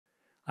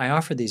I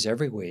offer these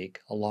every week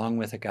along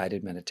with a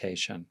guided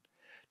meditation.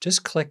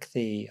 Just click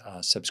the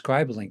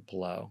subscribe link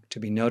below to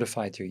be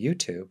notified through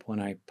YouTube when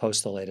I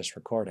post the latest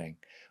recording.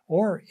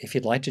 Or if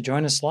you'd like to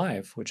join us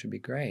live, which would be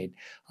great,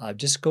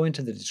 just go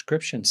into the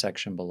description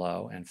section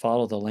below and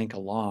follow the link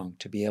along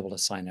to be able to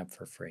sign up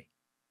for free.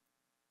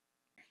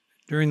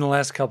 During the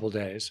last couple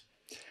days,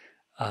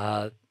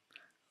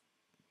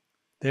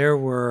 there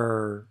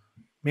were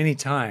many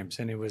times,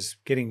 and it was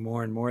getting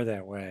more and more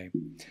that way,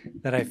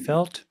 that I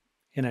felt,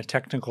 in a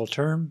technical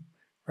term,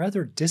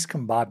 rather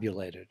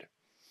discombobulated.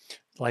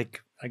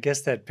 Like, I guess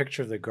that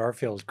picture of the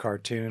Garfield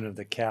cartoon of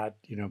the cat,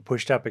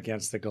 pushed up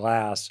against the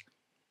glass,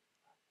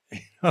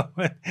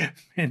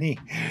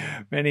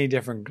 many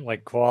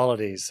different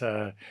qualities.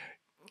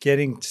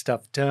 Getting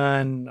stuff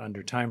done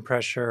under time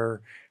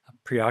pressure,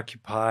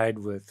 preoccupied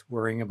with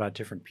worrying about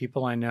different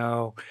people I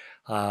know,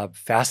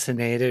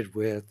 fascinated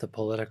with the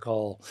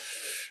political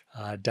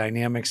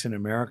dynamics in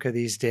America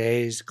these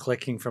days,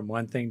 clicking from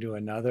one thing to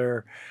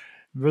another.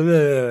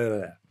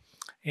 Blah.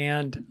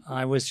 And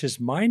I was just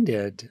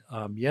minded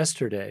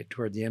yesterday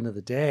toward the end of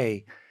the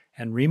day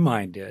and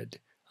reminded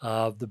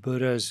of the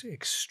Buddha's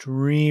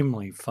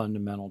extremely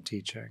fundamental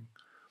teaching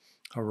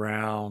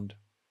around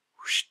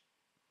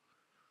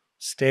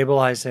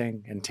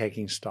stabilizing and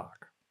taking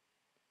stock.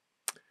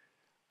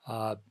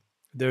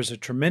 There's a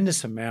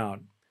tremendous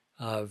amount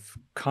of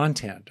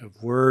content,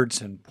 of words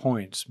and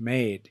points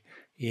made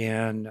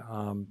in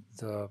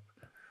the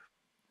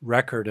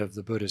record of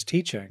the Buddha's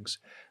teachings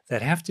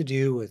that have to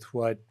do with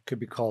what could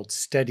be called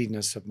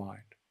steadiness of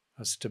mind,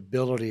 a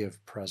stability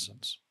of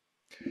presence.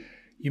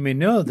 You may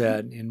know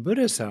that in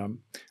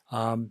Buddhism,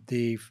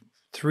 the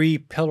three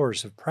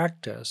pillars of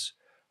practice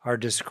are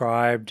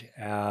described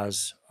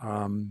as,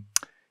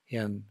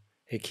 in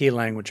a key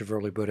language of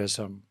early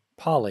Buddhism,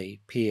 Pali,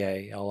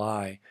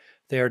 P-A-L-I,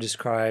 they are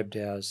described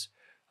as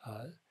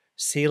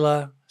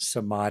Sila,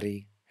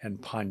 Samadhi,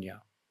 and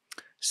Panna.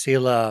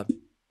 Sila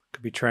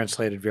could be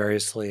translated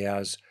variously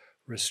as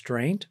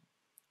restraint.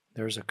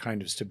 There's a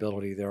kind of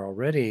stability there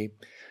already.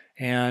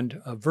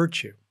 And a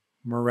virtue,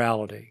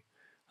 morality,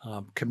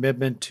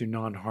 commitment to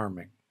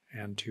non-harming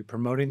and to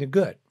promoting the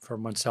good for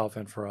oneself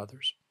and for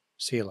others,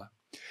 Sila.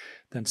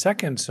 Then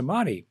second,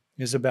 Samadhi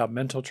is about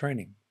mental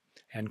training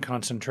and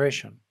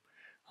concentration,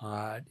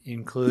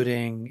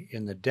 including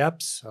in the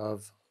depths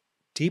of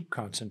deep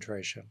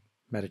concentration,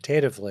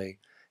 meditatively,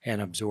 and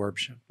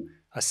absorption,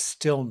 a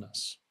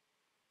stillness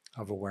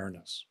of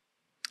awareness.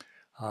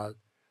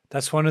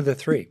 That's one of the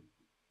three,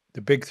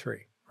 the big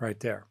three right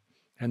there.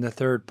 And the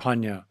third,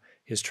 Panna,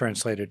 is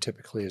translated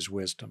typically as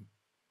wisdom.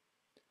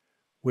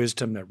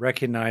 Wisdom that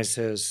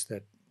recognizes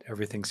that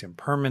everything's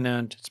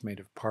impermanent, it's made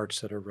of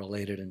parts that are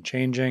related and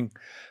changing,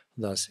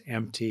 thus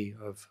empty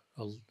of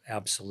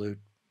absolute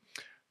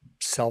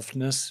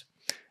selfness,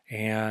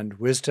 and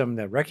wisdom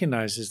that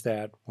recognizes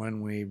that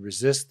when we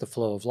resist the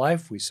flow of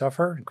life, we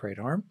suffer and create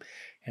harm,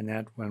 and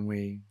that when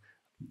we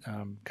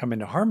come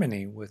into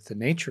harmony with the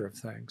nature of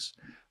things,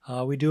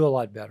 we do a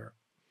lot better.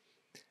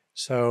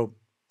 So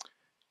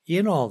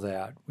in all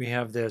that, we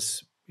have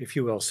this, if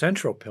you will,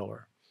 central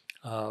pillar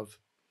of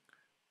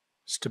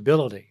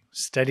stability,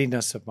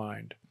 steadiness of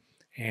mind,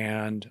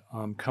 and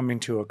coming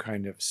to a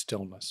kind of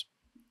stillness.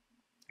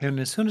 And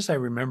as soon as I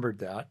remembered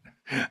that,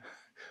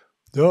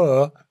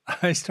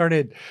 I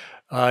started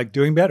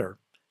doing better.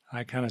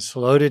 I kind of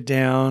slowed it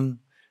down.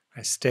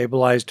 I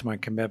stabilized my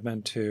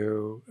commitment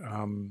to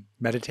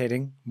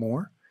meditating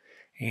more,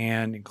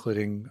 and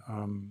including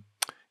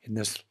in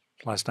this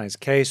last night's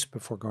case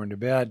before going to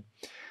bed,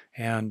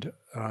 and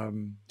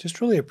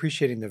just really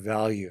appreciating the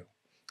value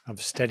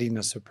of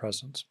steadiness of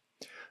presence.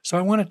 So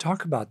I want to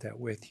talk about that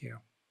with you.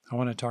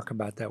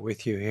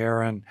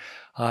 Here. And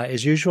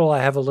as usual, I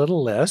have a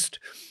little list,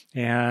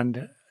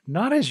 and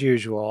not as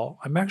usual,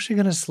 I'm actually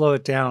going to slow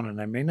it down,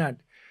 and I may not,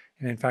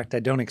 and in fact, I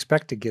don't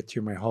expect to get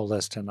through my whole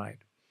list tonight,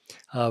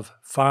 of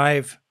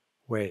 5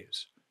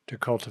 ways to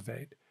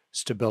cultivate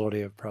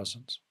stability of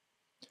presence.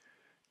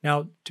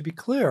 Now, to be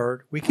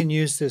clear, we can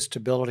use this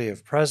stability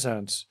of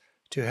presence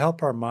to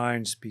help our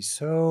minds be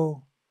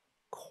so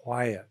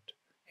quiet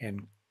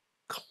and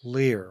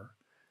clear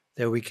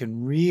that we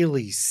can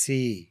really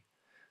see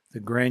the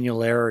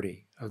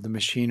granularity of the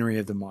machinery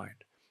of the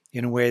mind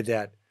in a way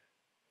that,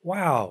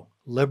 wow,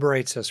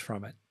 liberates us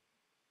from it.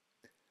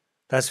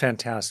 That's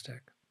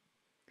fantastic.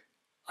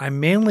 I'm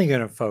mainly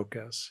going to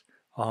focus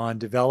on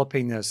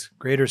developing this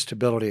greater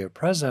stability of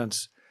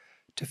presence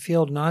to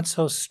feel not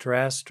so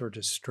stressed or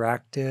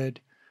distracted,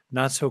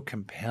 not so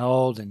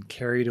compelled and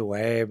carried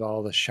away by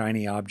all the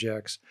shiny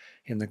objects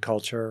in the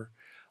culture,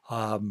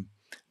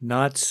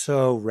 not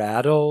so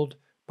rattled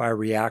by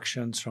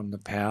reactions from the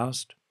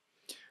past.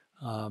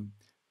 I'm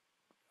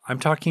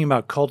talking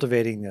about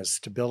cultivating this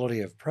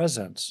stability of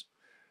presence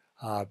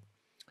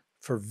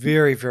for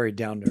very, very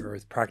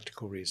down-to-earth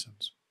practical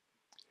reasons.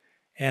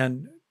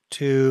 And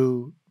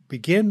to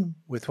begin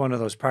with one of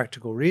those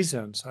practical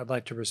reasons, I'd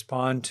like to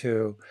respond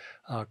to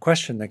a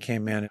question that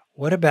came in.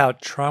 What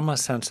about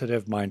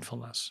trauma-sensitive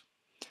mindfulness?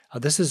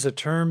 This is a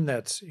term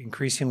that's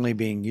increasingly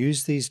being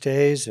used these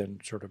days in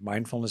sort of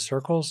mindfulness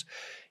circles,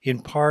 in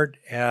part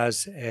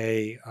as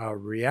a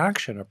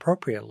reaction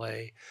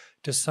appropriately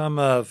to some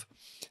of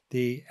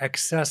the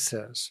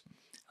excesses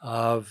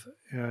of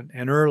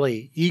an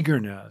early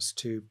eagerness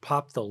to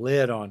pop the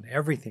lid on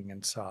everything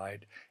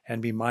inside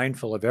and be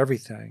mindful of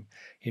everything,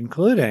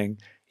 including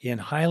in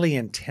highly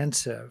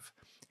intensive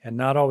and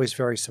not always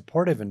very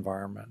supportive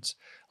environments,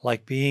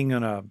 like being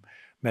in a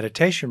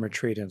meditation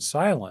retreat in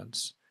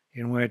silence,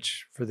 in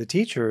which for the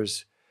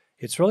teachers,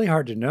 it's really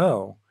hard to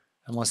know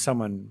unless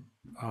someone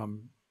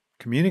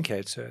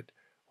communicates it,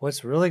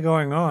 what's really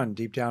going on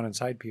deep down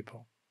inside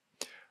people.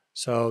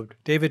 So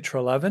David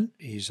Treleaven,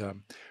 he's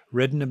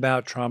written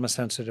about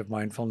trauma-sensitive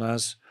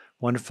mindfulness,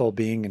 wonderful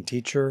being and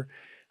teacher.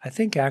 I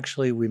think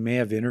actually we may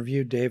have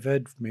interviewed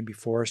David, maybe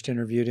Forrest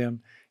interviewed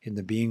him in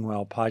the Being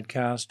Well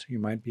podcast. You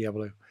might be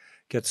able to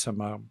get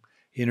some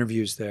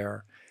interviews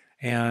there.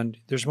 And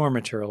there's more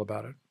material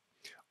about it.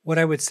 What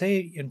I would say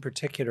in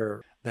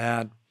particular,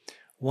 that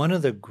one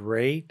of the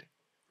great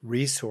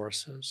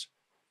resources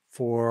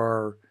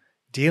for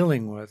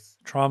dealing with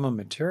trauma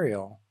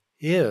material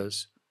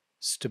is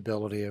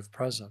stability of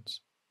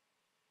presence.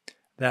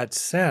 That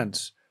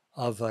sense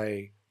of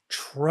a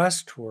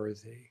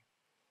trustworthy,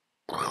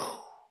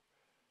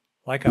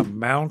 like a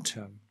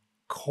mountain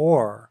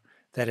core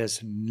that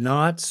is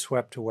not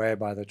swept away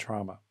by the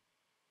trauma.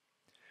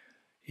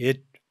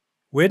 It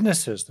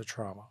witnesses the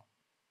trauma.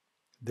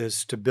 The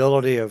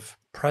stability of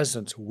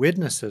presence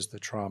witnesses the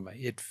trauma.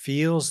 It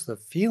feels the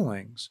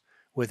feelings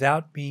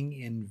without being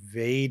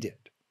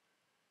invaded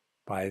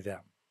by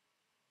them,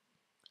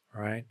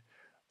 right?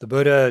 The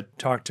Buddha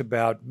talked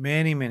about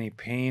many, many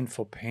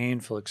painful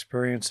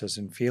experiences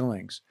and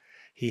feelings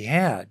he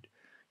had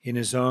in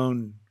his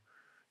own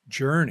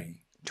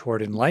journey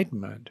toward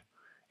enlightenment,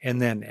 and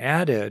then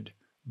added,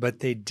 but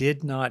they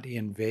did not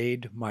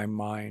invade my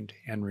mind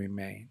and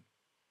remain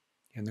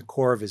in the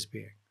core of his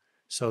being.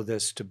 So the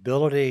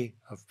stability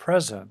of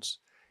presence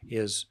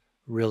is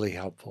really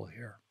helpful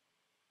here.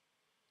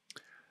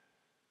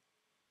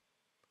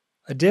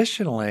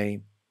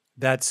 Additionally,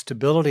 that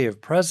stability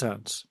of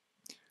presence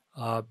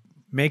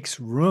makes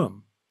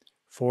room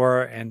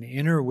for an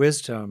inner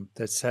wisdom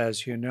that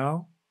says,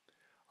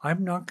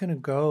 I'm not going to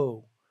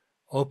go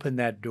open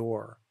that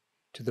door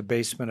to the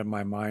basement of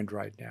my mind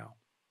right now,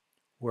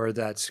 where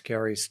that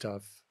scary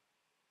stuff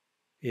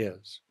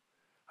is.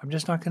 I'm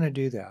just not going to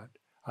do that.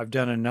 I've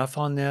done enough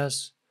on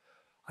this.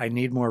 I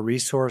need more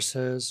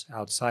resources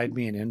outside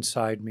me and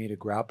inside me to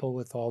grapple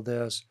with all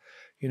this.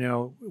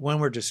 When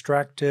we're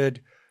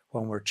distracted,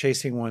 when we're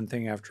chasing one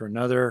thing after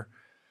another,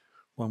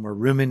 when we're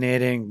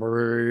ruminating,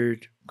 we're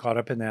caught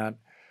up in that,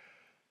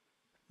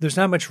 there's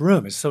not much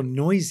room. It's so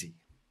noisy.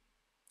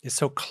 It's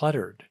so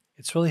cluttered.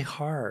 It's really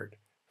hard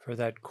for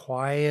that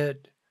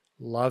quiet,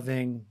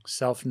 loving,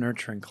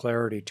 self-nurturing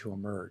clarity to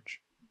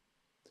emerge.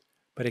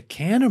 But it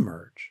can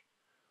emerge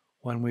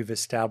when we've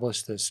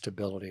established this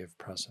stability of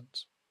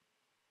presence.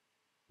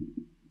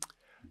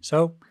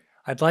 So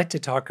I'd like to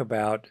talk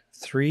about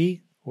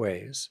 3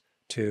 ways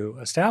to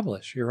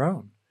establish your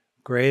own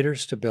greater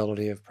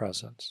stability of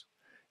presence.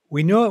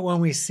 We know it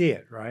when we see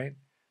it, right?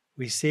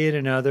 We see it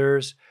in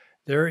others.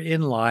 They're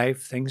in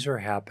life, things are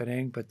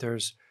happening, but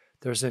there's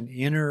an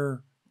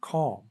inner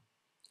calm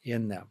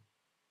in them.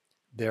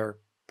 They're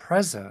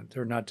present,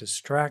 they're not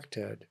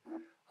distracted.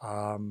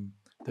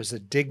 There's a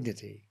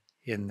dignity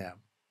in them,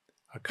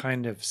 a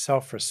kind of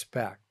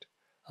self-respect,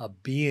 a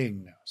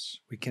beingness.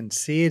 We can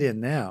see it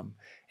in them,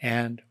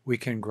 and we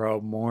can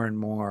grow more and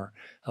more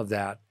of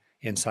that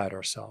inside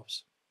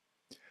ourselves.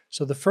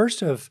 So the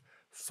first of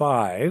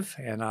 5,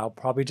 and I'll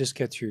probably just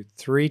get through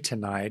 3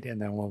 tonight, and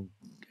then we'll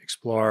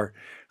explore,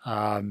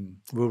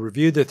 we'll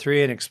review the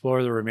 3 and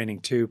explore the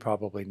remaining 2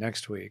 probably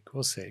next week.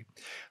 We'll see.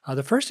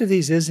 The first of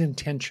these is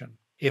intention.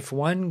 If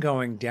one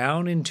going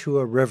down into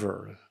a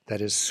river that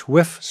is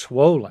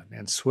swollen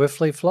and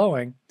swiftly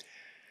flowing,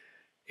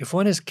 if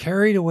one is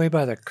carried away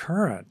by the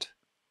current,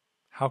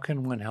 how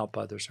can one help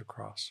others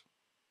across?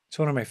 It's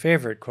one of my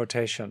favorite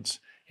quotations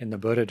in the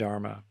Buddha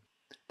Dharma.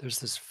 There's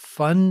this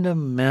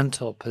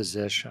fundamental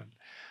position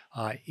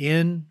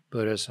in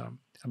Buddhism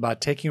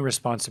about taking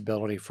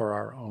responsibility for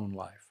our own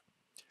life.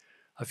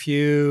 A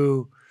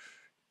few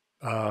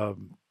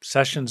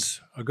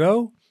sessions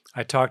ago,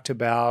 I talked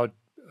about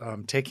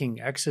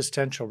taking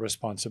existential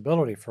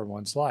responsibility for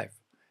one's life.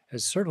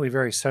 It's certainly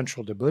very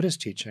central to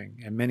Buddhist teaching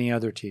and many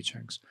other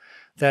teachings.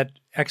 That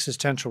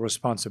existential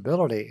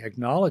responsibility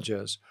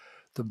acknowledges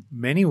the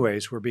many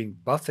ways we're being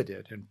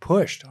buffeted and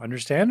pushed,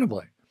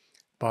 understandably,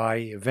 by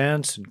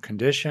events and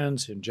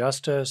conditions,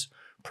 injustice,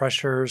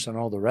 pressures, and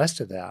all the rest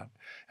of that,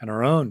 and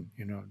our own,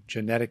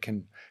 genetic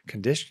and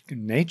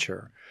condition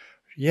nature.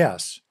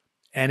 Yes,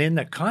 and in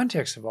the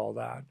context of all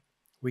that,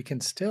 we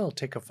can still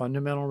take a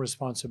fundamental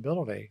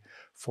responsibility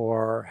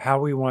for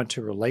how we want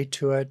to relate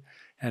to it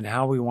and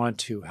how we want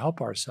to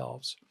help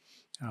ourselves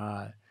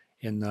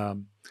in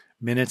the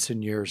minutes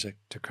and years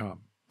to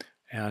come.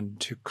 And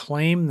to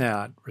claim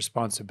that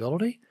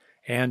responsibility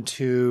and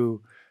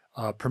to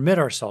permit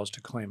ourselves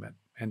to claim it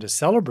and to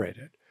celebrate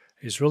it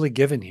is really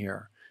given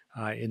here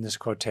in this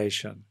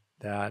quotation,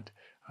 that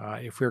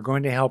if we're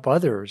going to help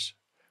others,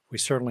 we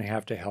certainly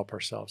have to help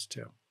ourselves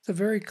too. It's a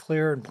very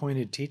clear and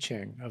pointed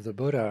teaching of the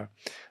Buddha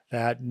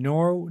that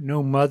no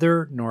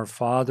mother, nor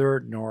father,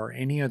 nor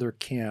any other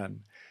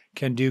kin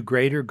can do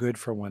greater good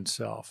for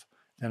oneself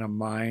than a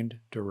mind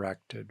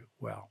directed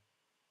well.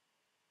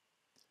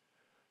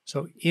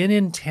 So in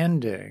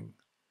intending,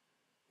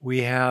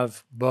 we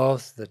have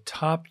both the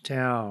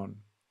top-down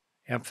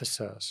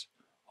emphasis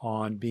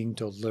on being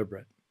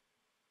deliberate,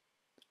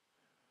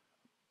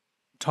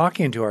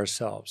 talking to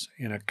ourselves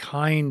in a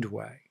kind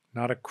way,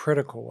 not a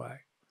critical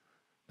way,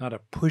 not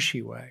a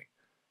pushy way,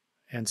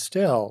 and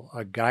still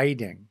a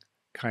guiding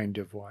kind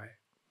of way.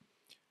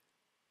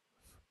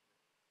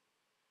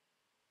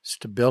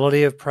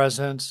 Stability of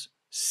presence,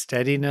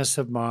 steadiness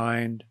of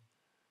mind,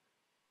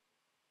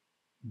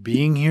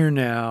 being here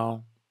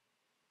now,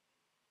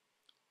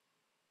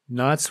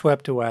 not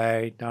swept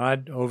away,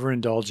 not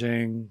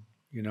overindulging,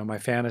 my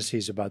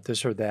fantasies about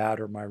this or that,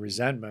 or my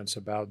resentments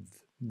about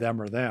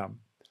them or them.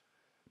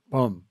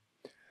 Boom.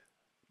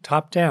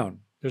 Top down,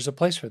 there's a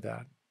place for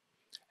that.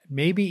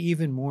 Maybe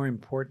even more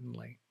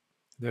importantly,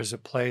 there's a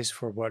place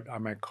for what I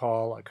might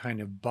call a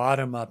kind of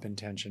bottom-up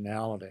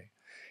intentionality.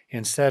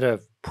 Instead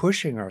of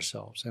pushing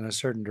ourselves in a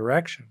certain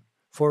direction,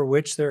 for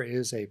which there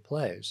is a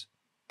place,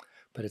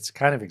 but it's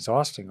kind of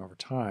exhausting over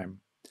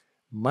time,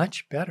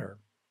 much better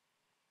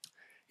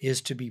is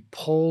to be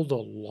pulled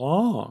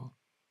along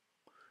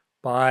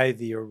by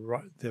the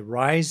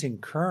rising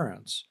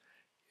currents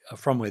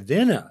from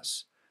within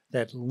us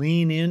that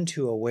lean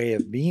into a way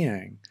of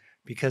being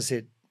because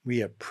we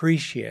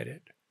appreciate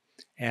it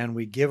and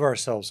we give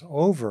ourselves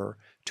over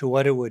to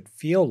what it would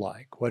feel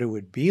like, what it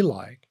would be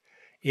like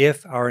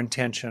if our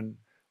intention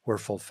were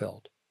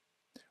fulfilled.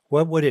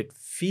 What would it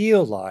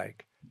feel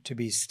like to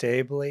be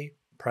stably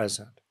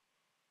present,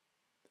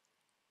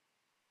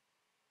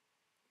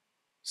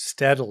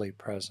 steadily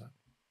present?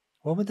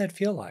 What would that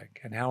feel like,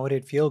 and how would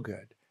it feel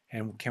good?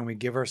 And can we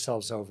give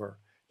ourselves over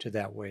to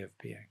that way of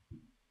being?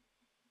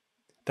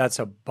 That's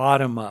a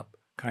bottom-up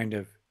kind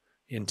of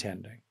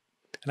intending.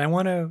 And I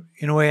want to,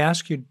 in a way,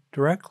 ask you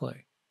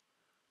directly,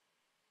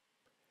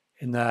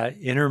 in the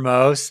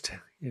innermost,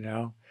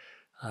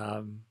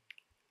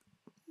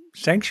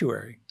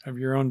 sanctuary of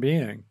your own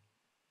being,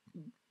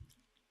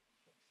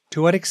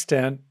 to what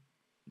extent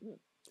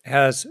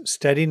has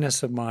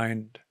steadiness of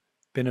mind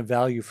been of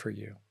value for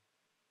you?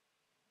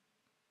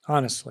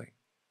 Honestly.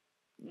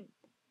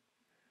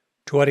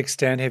 To what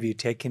extent have you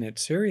taken it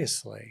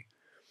seriously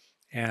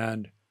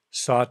and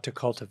sought to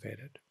cultivate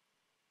it?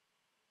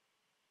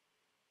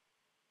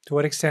 To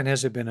what extent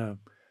has it been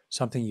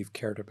something you've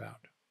cared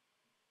about?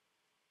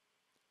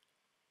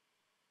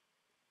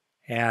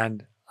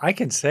 And I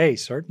can say,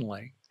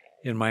 certainly,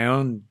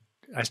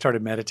 I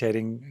started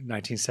meditating in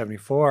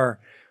 1974,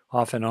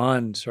 off and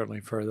on,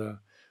 certainly for the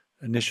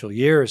initial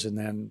years, and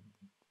then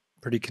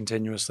pretty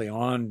continuously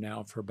on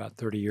now for about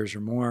 30 years or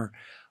more.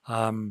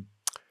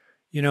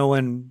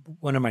 When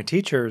one of my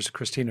teachers,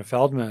 Christina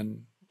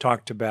Feldman,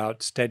 talked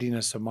about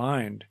steadiness of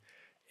mind,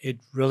 it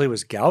really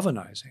was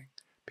galvanizing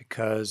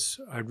because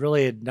I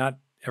really had not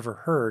ever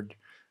heard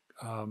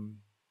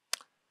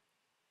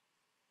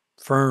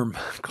firm,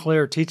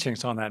 clear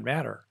teachings on that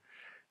matter.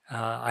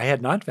 I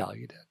had not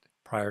valued it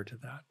prior to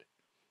that.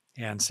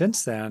 And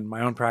since then,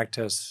 my own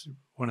practice,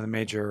 one of the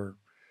major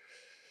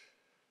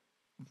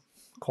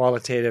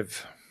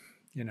qualitative,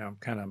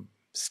 kind of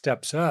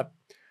steps up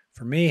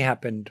for me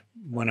happened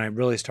when I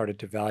really started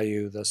to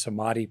value the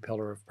Samadhi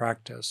pillar of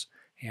practice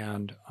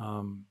and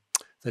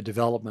the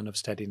development of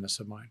steadiness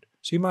of mind.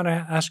 So you might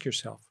ask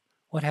yourself,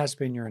 what has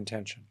been your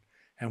intention?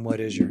 And what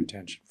is your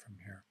intention from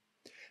here?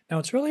 Now,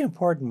 it's really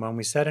important when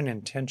we set an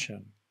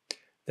intention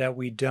that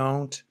we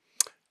don't,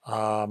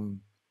 that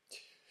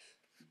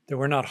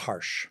we're not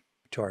harsh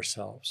to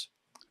ourselves.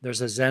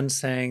 There's a Zen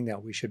saying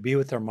that we should be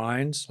with our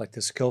minds like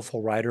the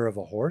skillful rider of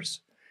a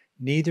horse,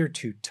 neither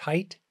too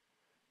tight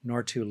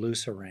nor too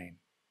loose a rein.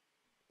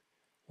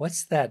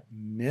 What's that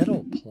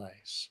middle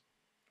place,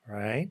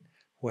 right?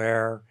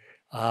 Where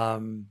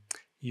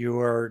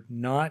you're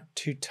not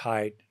too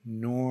tight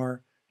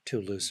nor too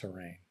loose a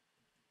rein.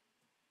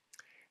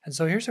 And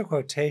so here's a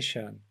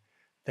quotation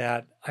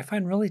that I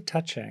find really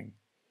touching.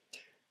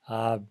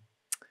 The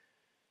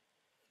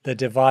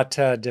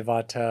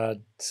Devata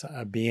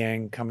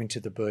being coming to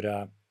the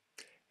Buddha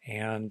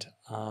and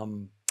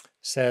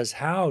says,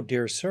 "How,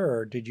 dear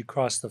sir, did you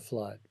cross the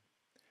flood?"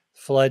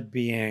 Flood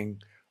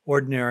being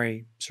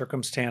ordinary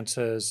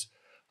circumstances,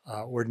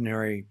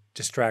 ordinary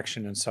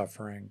distraction and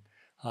suffering,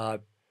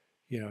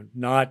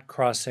 not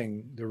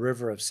crossing the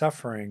river of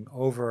suffering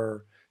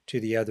over to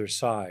the other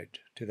side,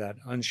 to that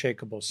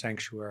unshakable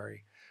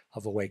sanctuary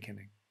of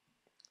awakening.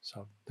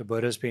 So the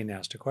Buddha is being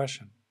asked a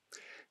question.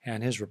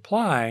 And his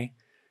reply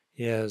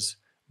is,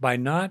 by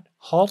not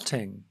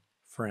halting,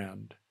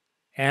 friend,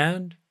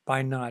 and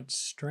by not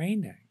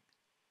straining,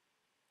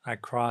 I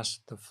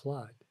crossed the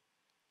flood.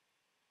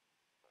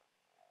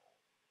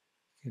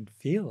 You can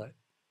feel it.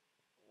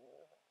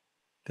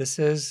 This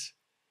is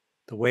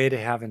the way to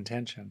have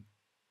intention,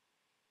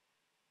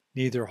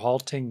 neither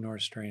halting nor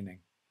straining.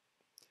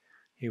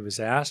 He was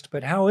asked,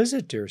 "But how is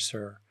it, dear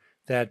sir,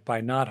 that by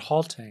not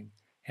halting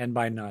and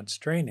by not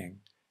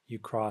straining, you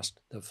crossed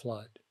the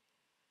flood?"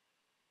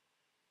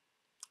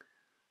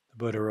 The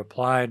Buddha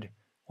replied,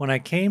 "When I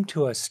came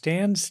to a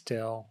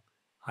standstill,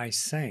 I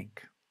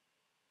sank.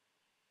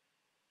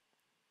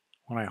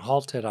 When I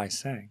halted, I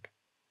sank.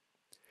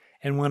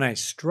 And when I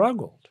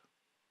struggled,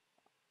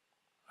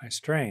 I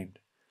strained,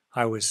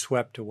 I was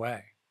swept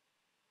away.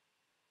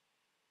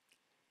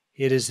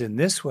 It is in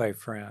this way,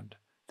 friend,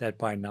 that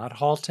by not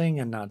halting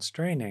and not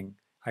straining,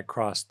 I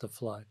crossed the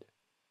flood."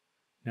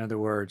 In other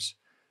words,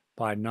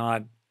 by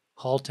not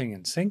halting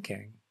and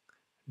sinking,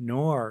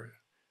 nor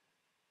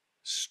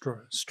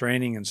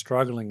straining and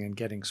struggling and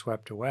getting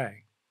swept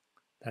away.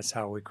 That's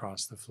how we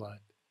cross the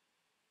flood.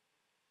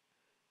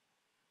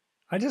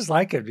 I just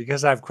like it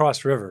because I've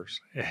crossed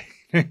rivers.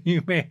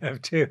 You may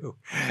have too.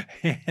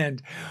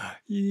 And,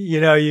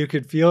 you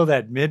could feel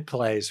that mid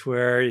place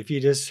where if you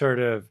just sort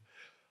of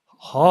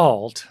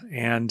halt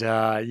and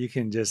you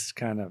can just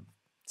kind of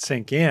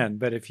sink in,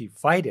 but if you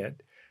fight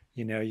it,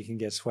 you can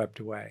get swept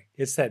away.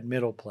 It's that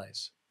middle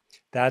place.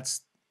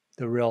 That's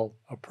the real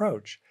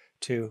approach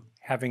to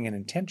having an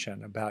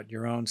intention about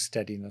your own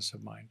steadiness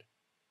of mind.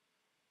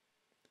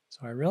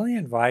 So I really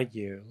invite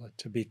you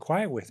to be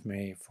quiet with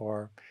me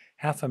for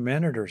half a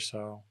minute or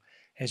so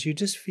as you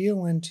just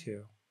feel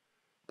into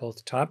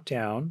both top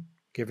down,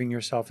 giving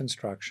yourself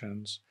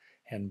instructions,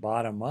 and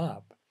bottom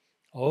up,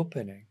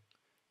 opening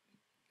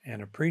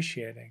and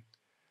appreciating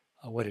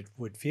what it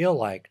would feel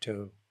like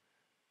to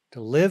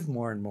live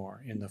more and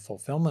more in the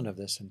fulfillment of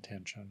this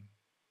intention,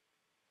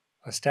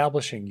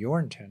 establishing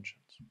your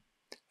intentions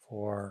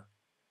for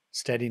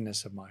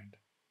steadiness of mind.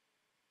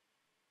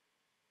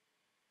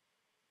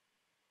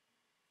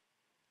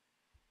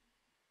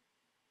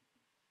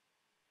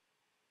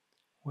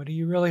 What do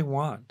you really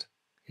want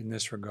in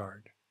this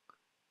regard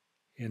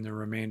in the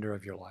remainder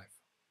of your life?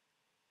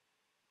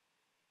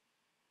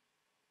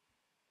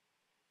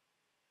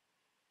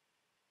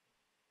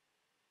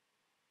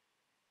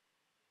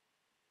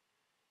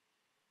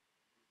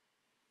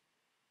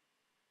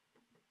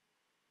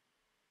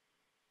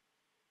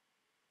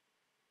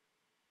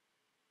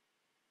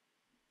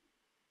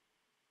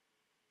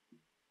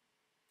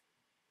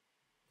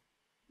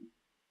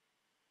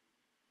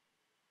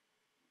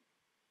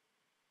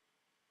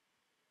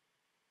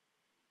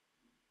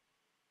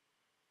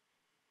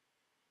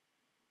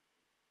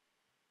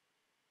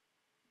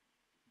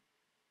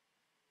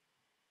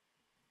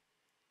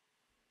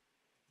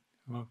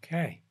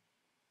 Okay.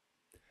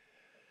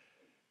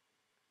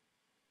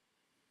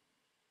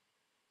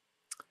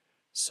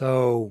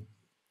 So,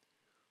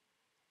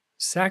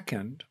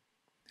 second,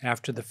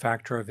 after the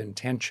factor of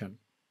intention,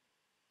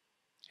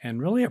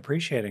 and really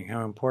appreciating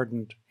how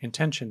important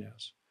intention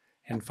is,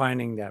 and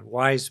finding that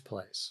wise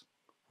place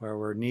where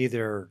we're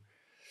neither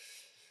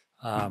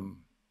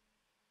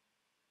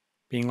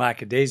being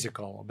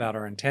lackadaisical about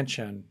our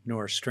intention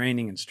nor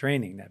straining and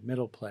straining, that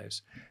middle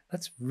place.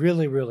 That's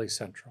really, really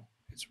central.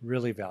 It's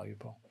really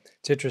valuable.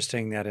 It's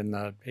interesting that in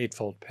the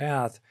Eightfold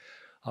Path,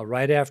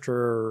 right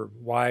after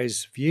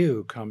wise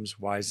view comes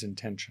wise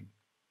intention.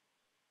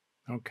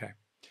 Okay.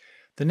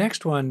 The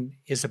next one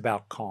is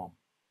about calm.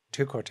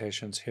 Two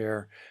quotations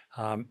here.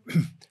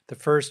 The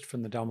first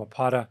from the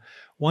Dhammapada: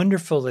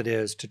 "Wonderful it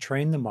is to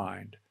train the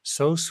mind,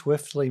 so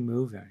swiftly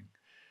moving,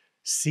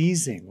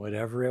 seizing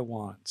whatever it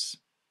wants.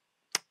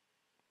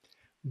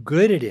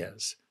 Good it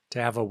is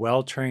to have a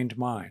well-trained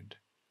mind,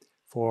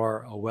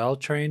 for a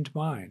well-trained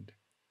mind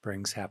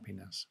brings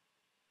happiness."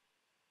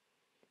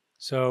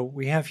 So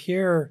we have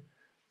here,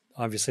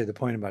 obviously, the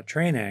point about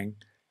training,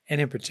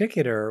 and in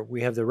particular,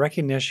 we have the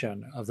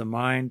recognition of the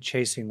mind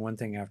chasing one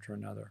thing after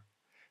another.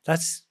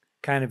 That's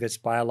kind of its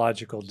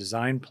biological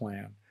design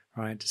plan,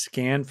 right? To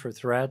scan for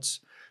threats,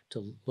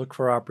 to look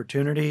for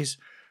opportunities,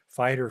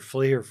 fight or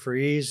flee or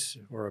freeze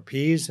or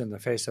appease in the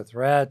face of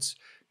threats,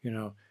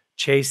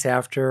 chase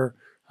after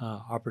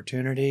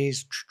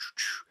opportunities,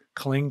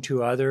 cling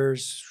to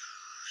others.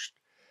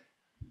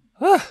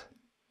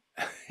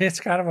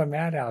 It's kind of a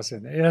madhouse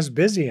in there. It's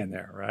busy in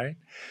there, right?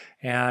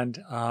 And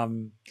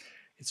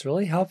it's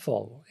really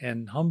helpful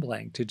and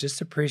humbling to just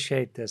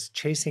appreciate this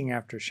chasing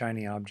after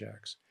shiny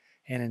objects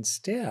and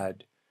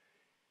instead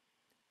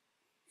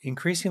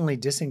increasingly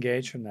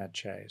disengage from that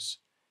chase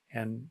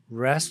and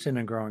rest in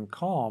a growing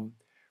calm,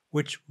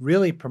 which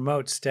really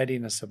promotes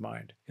steadiness of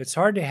mind. It's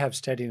hard to have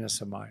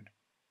steadiness of mind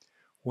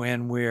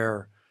when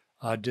we're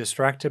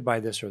distracted by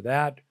this or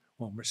that,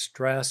 when we're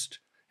stressed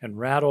and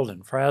rattled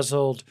and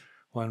frazzled,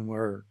 when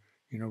we're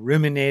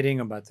ruminating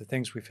about the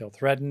things we feel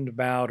threatened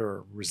about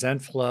or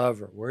resentful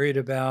of or worried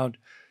about.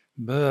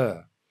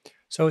 Blah.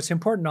 So it's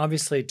important,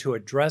 obviously, to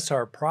address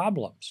our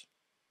problems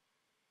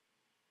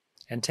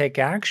and take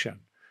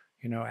action.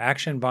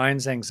 Action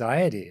binds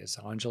anxiety, as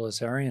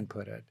Angelos Arian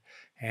put it,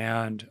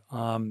 and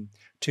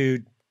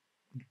to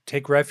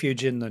take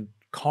refuge in the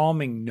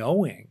calming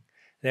knowing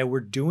that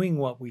we're doing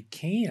what we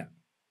can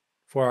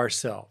for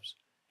ourselves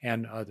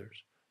and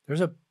others.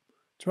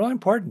 It's really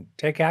important.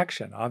 Take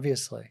action,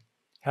 obviously.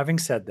 Having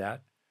said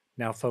that,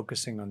 now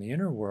focusing on the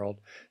inner world,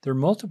 there are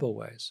multiple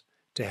ways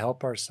to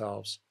help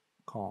ourselves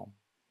calm.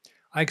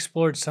 I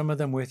explored some of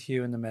them with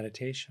you in the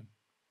meditation.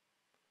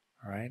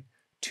 All right,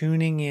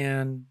 tuning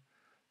in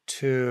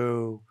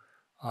to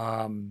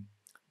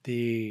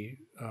the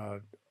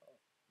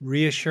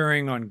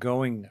reassuring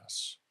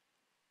ongoingness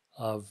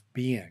of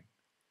being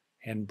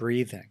and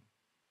breathing.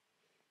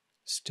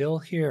 Still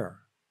here,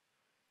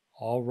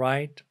 all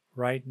right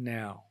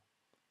now.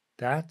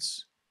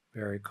 That's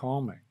very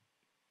calming.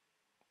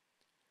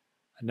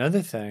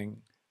 Another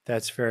thing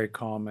that's very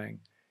calming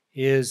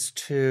is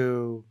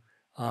to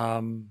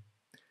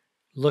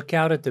look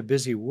out at the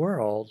busy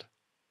world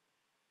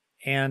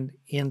and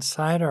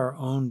inside our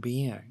own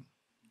being,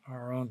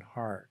 our own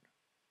heart.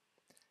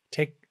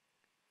 Take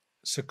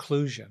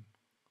seclusion.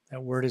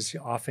 That word is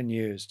often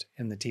used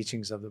in the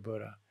teachings of the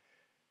Buddha.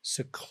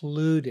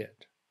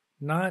 Secluded,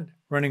 not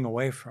running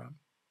away from,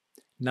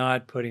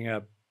 not putting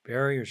up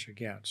barriers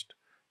against,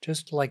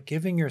 just like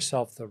giving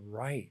yourself the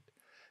right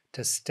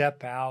to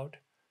step out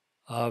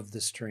of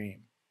the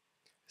stream,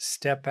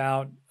 step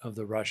out of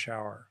the rush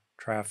hour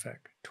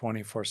traffic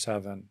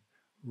 24/7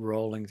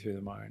 rolling through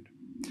the mind.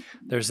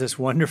 There's this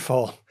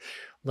wonderful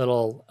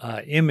little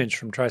image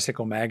from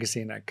Tricycle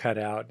Magazine I cut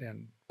out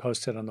and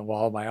posted on the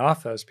wall of my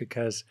office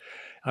because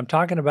I'm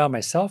talking about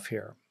myself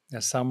here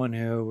as someone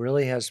who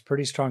really has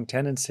pretty strong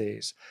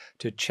tendencies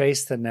to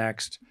chase the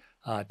next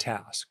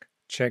task,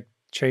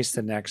 chase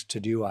the next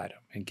to-do item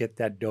and get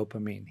that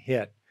dopamine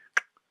hit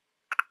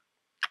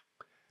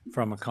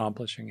from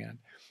accomplishing it.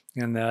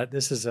 And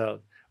this is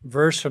a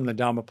verse from the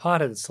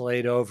Dhammapada that's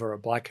laid over a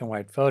black and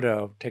white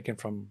photo taken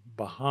from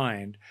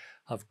behind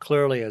of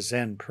clearly a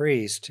Zen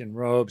priest in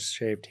robes,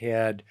 shaved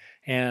head,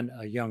 and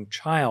a young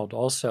child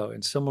also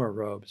in similar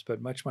robes,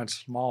 but much,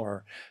 much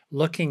smaller,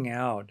 looking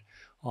out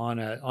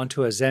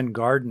onto a Zen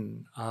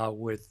garden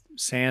with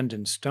sand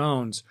and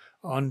stones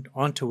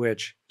onto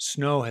which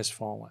snow has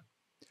fallen.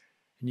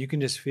 And you can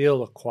just feel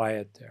the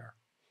quiet there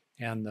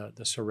and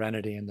the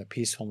serenity and the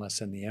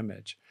peacefulness in the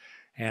image.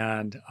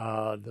 And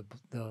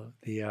the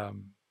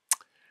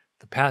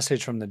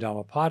passage from the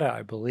Dhammapada,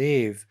 I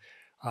believe,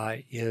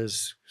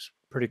 is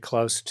pretty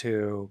close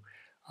to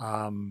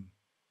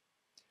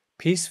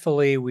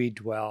peacefully we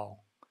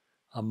dwell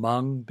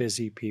among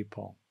busy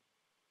people.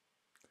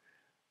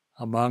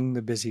 Among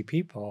the busy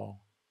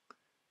people,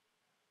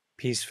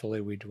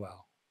 peacefully we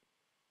dwell.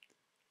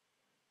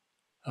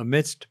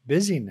 Amidst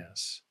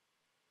busyness,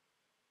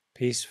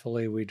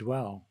 peacefully we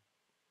dwell.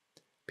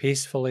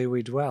 Peacefully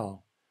we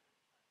dwell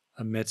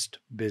amidst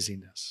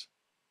busyness.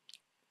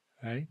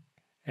 Right?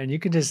 And you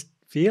can just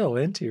feel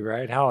into,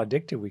 right, how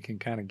addicted we can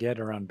kind of get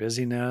around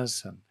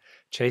busyness and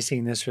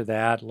chasing this or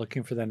that,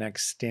 looking for the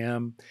next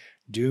stim,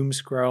 doom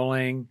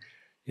scrolling,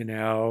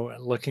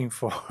 looking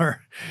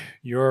for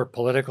your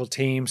political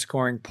team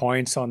scoring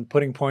points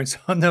putting points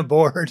on the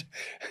board.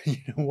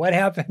 What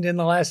happened in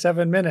the last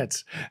 7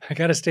 minutes? I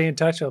got to stay in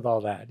touch with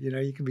all that.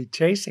 You can be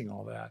chasing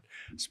all that,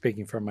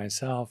 speaking for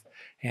myself.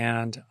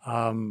 And,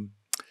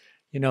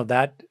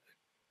 that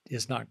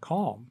is not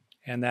calm,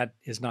 and that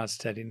is not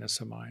steadiness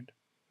of mind.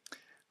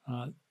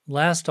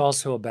 Last,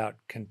 also about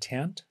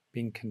content,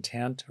 being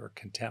content or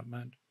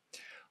contentment.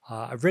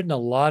 I've written a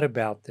lot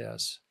about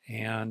this,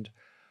 and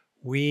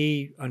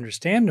we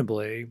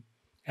understandably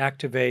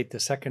activate the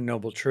second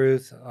noble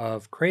truth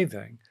of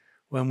craving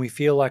when we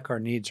feel like our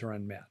needs are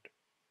unmet.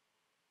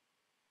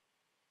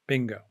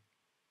 Bingo.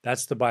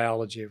 That's the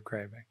biology of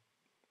craving.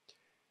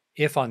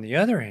 If, on the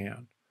other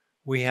hand,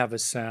 we have a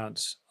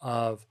sense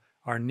of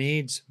our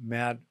needs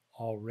met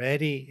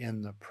already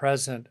in the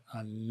present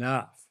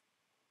enough.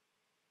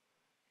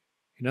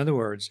 In other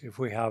words, if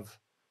we have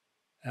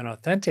an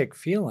authentic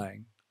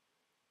feeling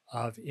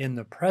of in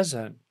the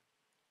present,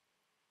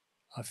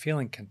 of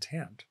feeling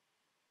content,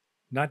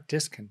 not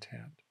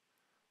discontent,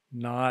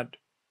 not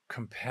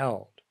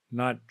compelled,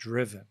 not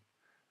driven,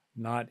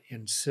 not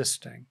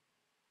insisting,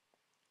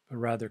 but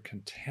rather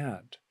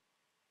content,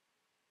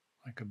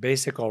 like a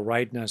basic all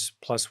rightness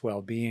plus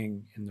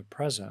well-being in the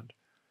present,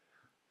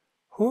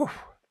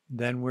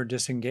 then we're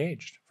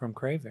disengaged from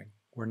craving.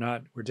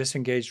 We're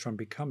disengaged from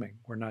becoming.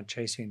 We're not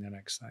chasing the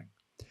next thing.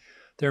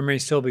 There may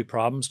still be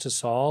problems to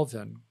solve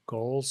and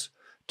goals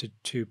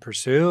to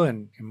pursue.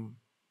 And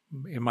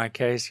in my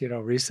case,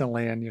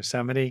 recently in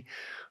Yosemite,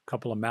 a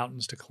couple of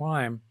mountains to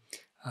climb.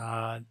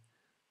 But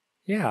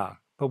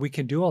we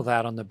can do all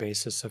that on the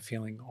basis of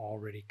feeling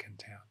already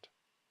content,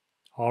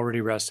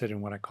 already rested in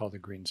what I call the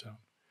green zone.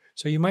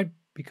 So you might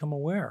become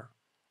aware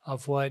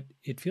of what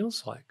it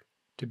feels like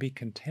to be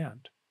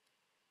content.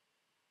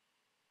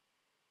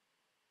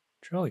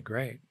 It's really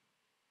great.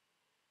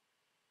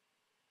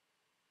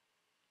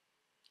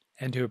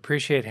 And to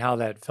appreciate how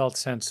that felt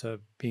sense of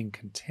being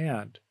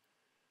content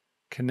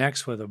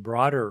connects with a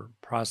broader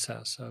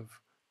process of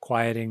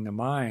quieting the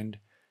mind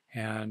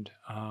and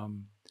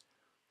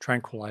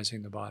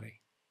tranquilizing the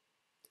body.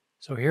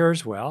 So here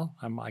as well,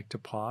 I'd like to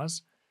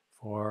pause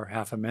for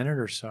half a minute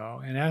or so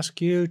and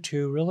ask you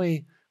to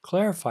really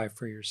clarify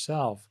for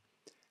yourself,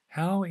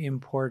 how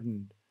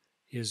important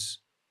is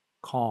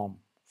calm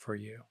for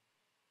you?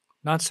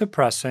 Not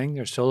suppressing.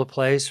 There's still a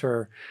place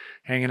for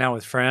hanging out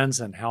with friends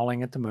and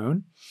howling at the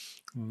moon.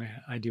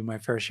 I do my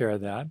fair share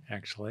of that,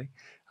 actually,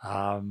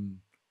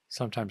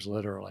 sometimes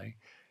literally.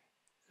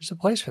 There's a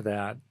place for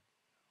that.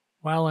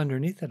 While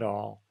underneath it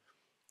all,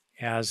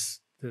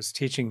 as this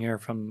teaching here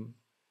from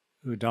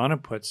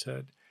Udana puts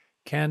it,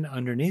 can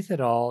underneath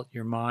it all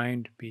your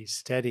mind be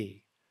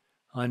steady,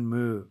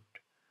 unmoved,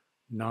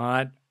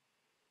 not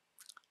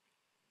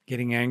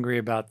getting angry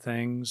about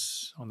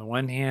things on the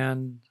one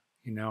hand,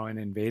 and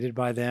invaded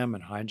by them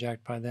and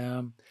hijacked by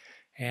them,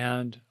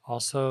 and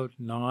also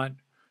not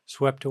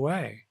swept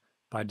away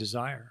by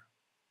desire.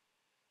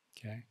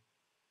 Okay.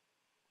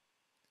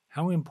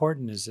 How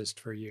important is this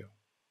for you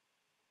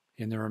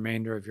in the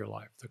remainder of your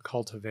life, the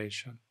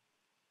cultivation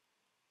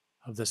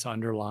of this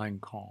underlying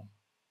calm?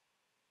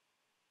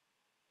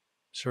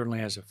 Certainly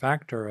as a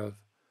factor of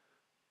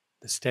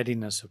the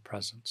steadiness of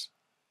presence.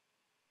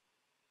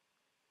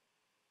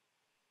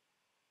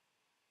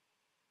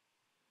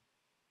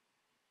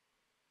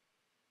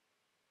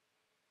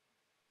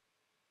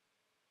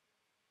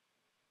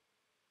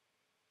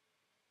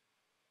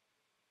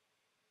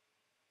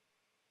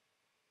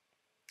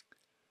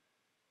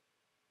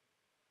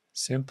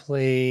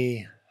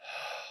 Simply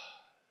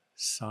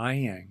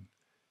sighing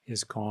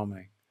is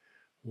calming.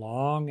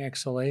 Long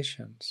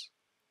exhalations,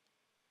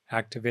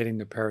 activating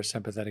the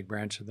parasympathetic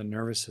branch of the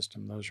nervous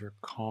system, those are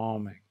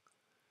calming.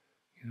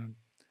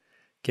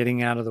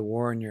 Getting out of the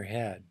war in your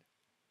head,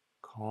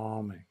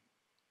 calming.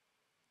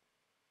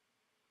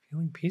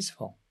 Feeling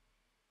peaceful,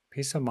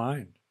 peace of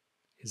mind.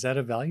 Is that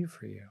a value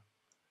for you?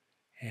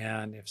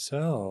 And if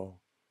so,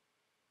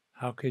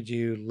 how could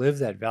you live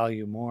that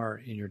value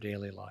more in your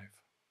daily life?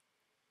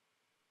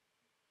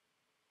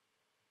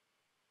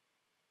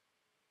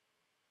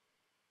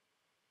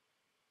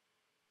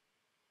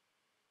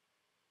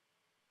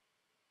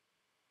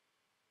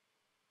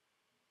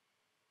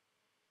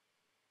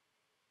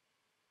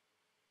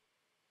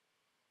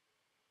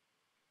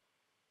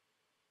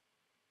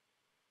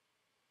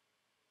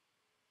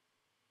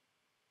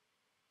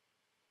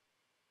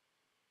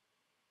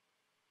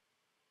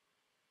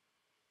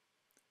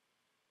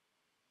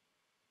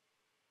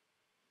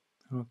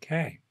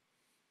 Okay.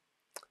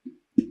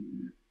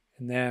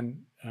 And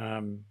then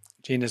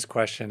Gina's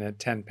question at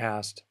 10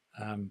 past,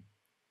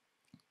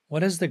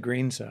 what is the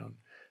green zone?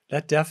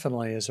 That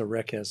definitely is a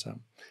Rickism,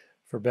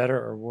 for better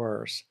or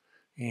worse.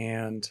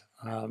 And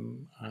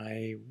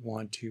I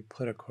want to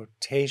put a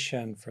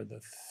quotation for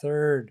the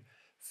third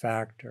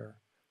factor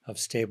of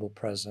stable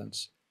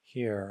presence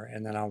here,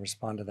 and then I'll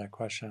respond to that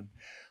question.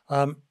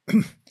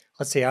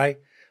 Let's see,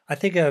 I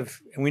think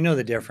of, and we know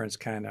the difference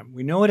kind of,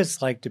 we know what it's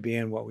like to be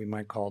in what we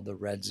might call the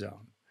red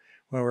zone,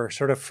 where we're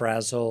sort of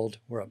frazzled,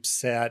 we're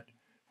upset,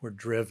 we're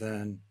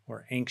driven,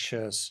 we're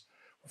anxious,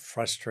 we're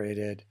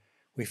frustrated,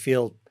 we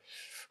feel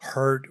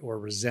hurt or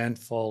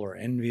resentful or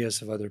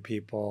envious of other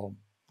people,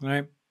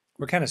 right?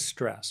 We're kind of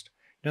stressed.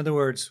 In other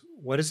words,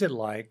 what is it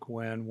like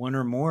when one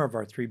or more of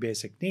our three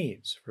basic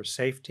needs for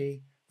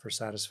safety, for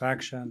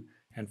satisfaction,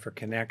 and for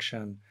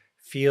connection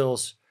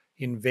feels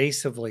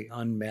invasively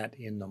unmet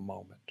in the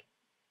moment?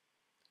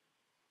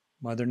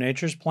 Mother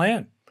Nature's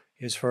plan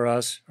is for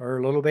us,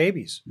 her little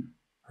babies,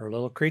 her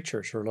little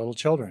creatures, her little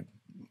children,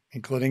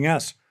 including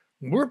us,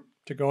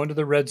 to go into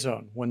the red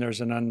zone when there's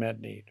an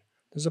unmet need.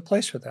 There's a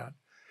place for that.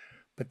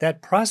 But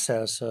that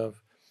process of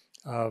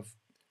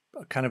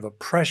kind of a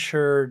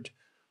pressured,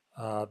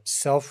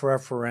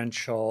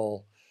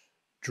 self-referential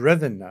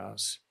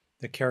drivenness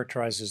that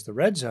characterizes the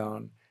red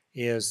zone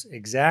is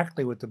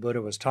exactly what the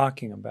Buddha was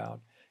talking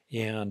about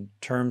in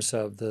terms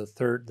of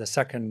the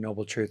second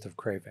noble truth of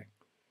craving,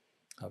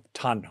 of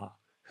tanha,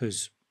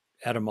 whose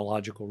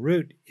etymological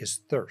root is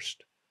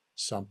thirst.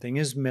 Something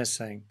is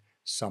missing,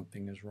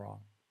 something is wrong.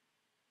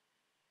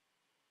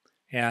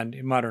 And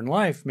in modern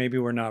life, maybe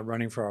we're not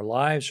running for our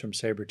lives from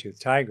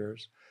saber-toothed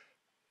tigers,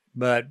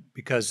 but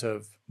because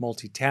of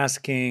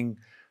multitasking,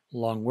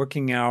 long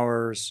working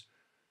hours,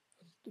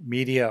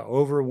 media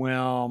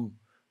overwhelm,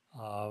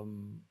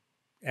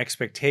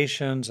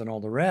 expectations, and all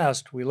the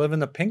rest, we live in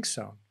the pink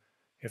zone,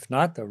 if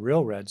not the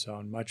real red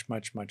zone, much,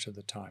 much, much of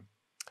the time.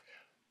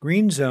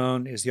 Green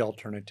zone is the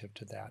alternative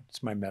to that.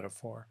 It's my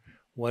metaphor.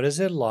 What is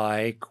it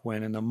like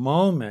when in the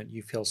moment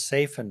you feel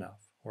safe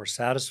enough or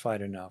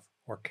satisfied enough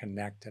or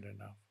connected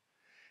enough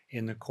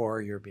in the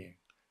core of your being?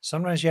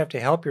 Sometimes you have to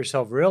help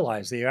yourself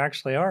realize that you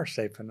actually are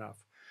safe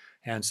enough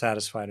and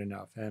satisfied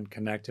enough and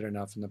connected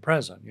enough in the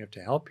present. You have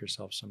to help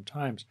yourself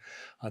sometimes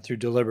through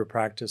deliberate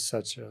practices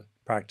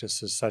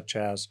such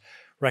as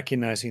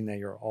recognizing that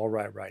you're all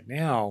right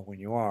now when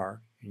you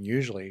are, and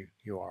usually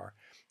you are,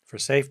 for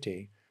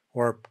safety,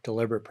 or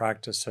deliberate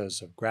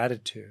practices of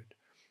gratitude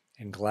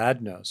and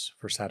gladness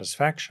for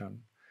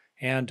satisfaction,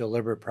 and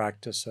deliberate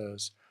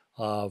practices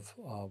of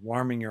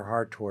warming your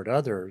heart toward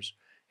others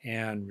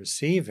and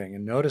receiving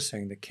and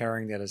noticing the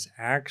caring that is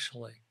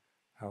actually,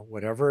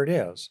 whatever it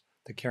is,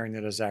 the caring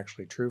that is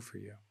actually true for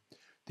you.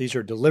 These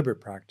are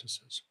deliberate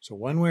practices. So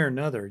one way or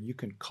another, you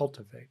can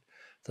cultivate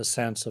the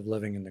sense of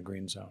living in the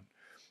green zone.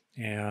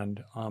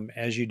 And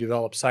as you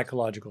develop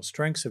psychological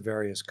strengths of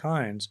various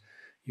kinds,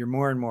 you're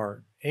more and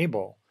more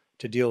able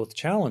to deal with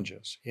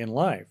challenges in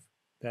life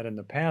that in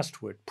the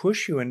past would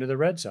push you into the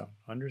red zone,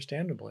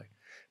 understandably.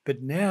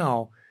 But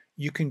now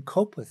you can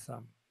cope with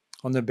them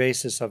on the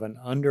basis of an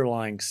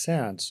underlying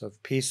sense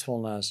of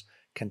peacefulness,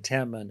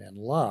 contentment, and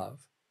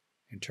love,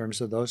 in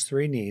terms of those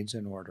three needs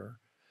in order,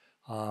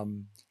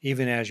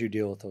 even as you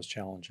deal with those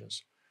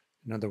challenges.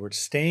 In other words,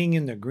 staying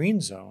in the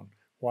green zone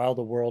while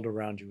the world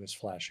around you is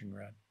flashing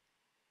red.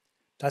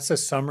 That's a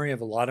summary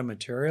of a lot of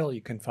material.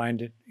 You can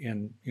find it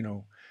in,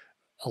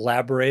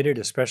 elaborated,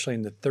 especially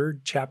in the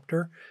third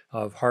chapter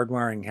of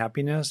Hardwiring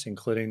Happiness,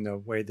 including the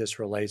way this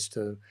relates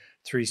to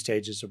 3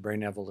 stages of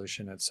brain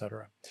evolution, et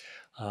cetera.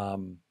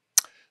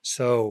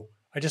 So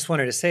I just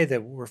wanted to say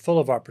that we're full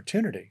of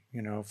opportunity,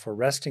 for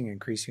resting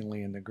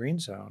increasingly in the green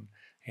zone,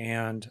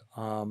 and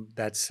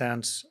that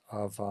sense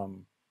of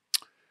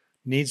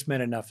needs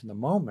met enough in the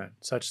moment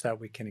such that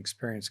we can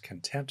experience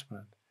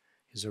contentment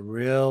is a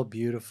real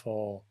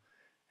beautiful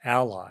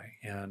ally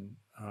and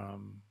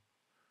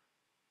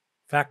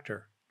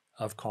factor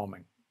of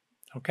calming.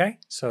 Okay,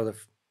 so the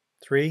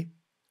 3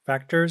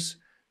 factors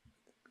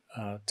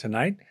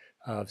tonight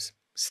of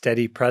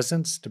steady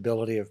presence,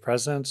 stability of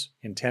presence,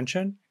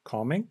 intention,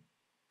 calming.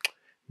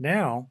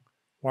 Now,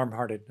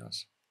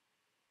 warm-heartedness.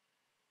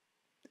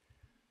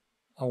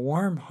 A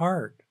warm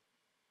heart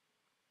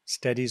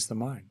steadies the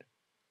mind.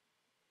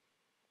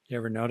 You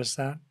ever notice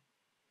that?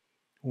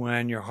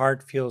 When your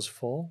heart feels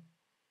full,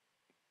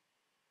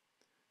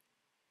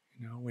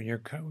 when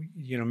you're,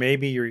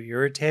 maybe you're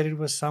irritated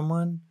with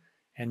someone,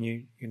 and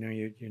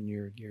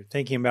you're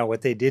thinking about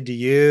what they did to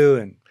you,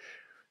 and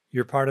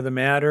you're part of the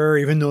matter,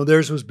 even though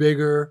theirs was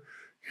bigger.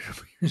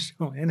 You're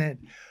so in it.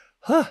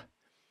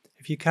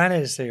 If you kind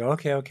of say,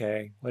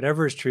 okay,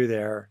 whatever is true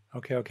there,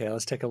 okay,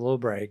 let's take a little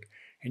break,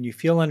 and you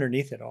feel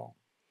underneath it all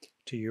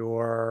to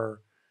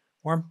your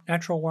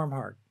natural warm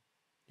heart,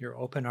 your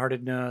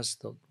open-heartedness,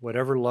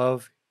 whatever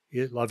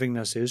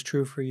lovingness is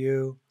true for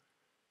you.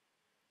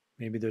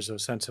 Maybe there's a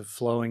sense of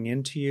flowing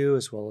into you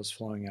as well as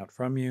flowing out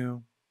from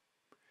you.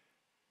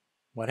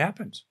 What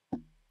happens?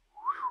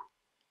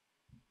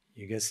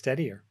 You get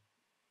steadier.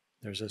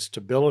 There's a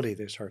stability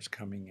that starts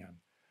coming in.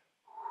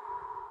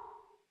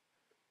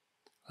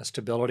 A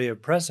stability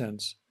of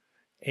presence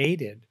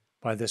aided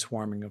by this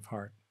warming of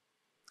heart.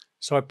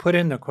 So I put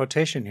in the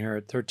quotation here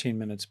at 13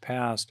 minutes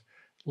past: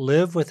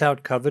 live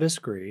without covetous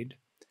greed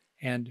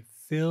and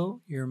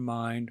fill your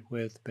mind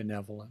with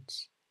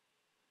benevolence.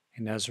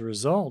 And as a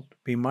result,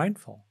 be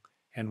mindful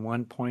and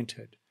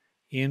one-pointed,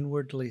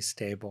 inwardly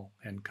stable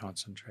and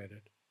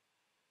concentrated.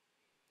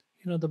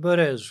 The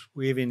Buddha is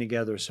weaving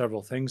together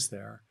several things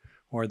there,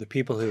 or the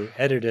people who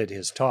edited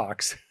his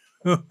talks,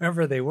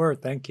 whoever they were,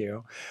 thank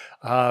you.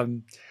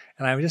 And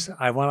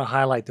I want to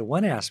highlight the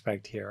one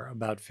aspect here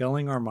about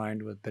filling our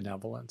mind with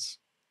benevolence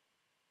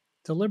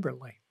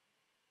deliberately.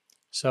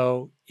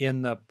 So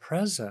in the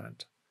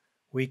present,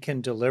 we can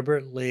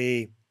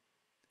deliberately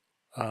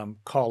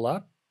call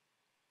up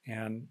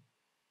and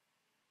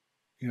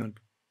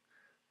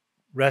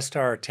rest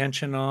our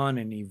attention on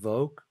and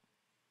evoke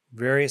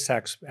various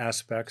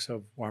aspects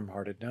of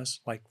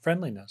warm-heartedness, like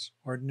friendliness,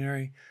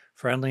 ordinary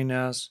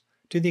friendliness,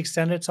 to the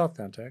extent it's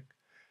authentic,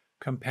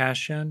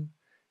 compassion,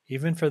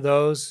 even for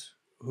those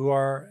who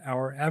are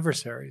our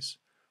adversaries.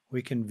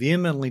 We can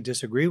vehemently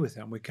disagree with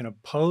them. We can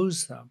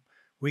oppose them.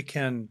 We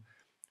can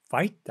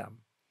fight them,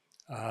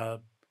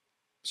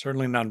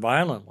 certainly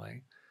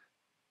non-violently,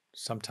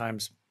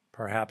 sometimes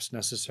perhaps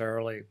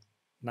necessarily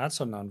not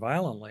so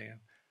non-violently.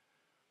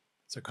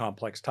 It's a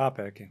complex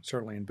topic,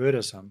 certainly in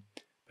Buddhism.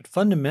 But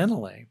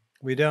fundamentally,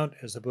 we don't,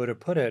 as the Buddha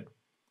put it,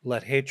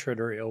 let hatred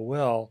or ill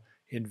will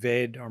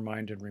invade our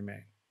mind and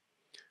remain,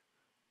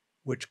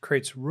 which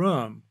creates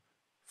room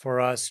for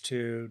us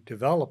to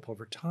develop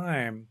over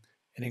time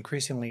an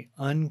increasingly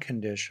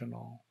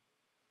unconditional,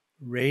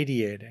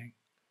 radiating,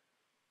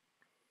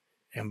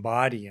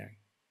 embodying,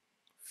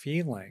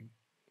 feeling,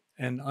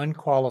 and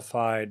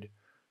unqualified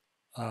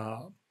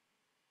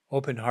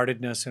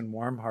open-heartedness and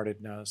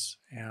warm-heartedness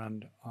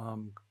and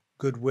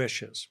good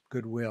wishes,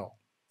 goodwill,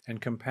 and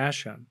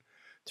compassion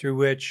through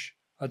which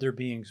other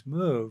beings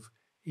move,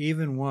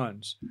 even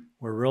ones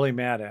we're really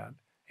mad at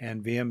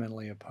and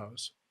vehemently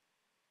oppose.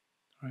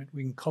 Right?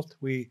 We can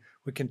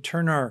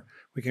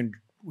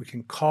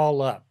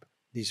call up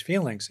these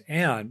feelings,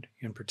 and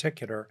in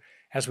particular,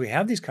 as we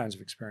have these kinds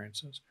of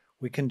experiences,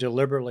 we can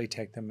deliberately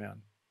take them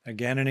in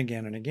again and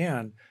again and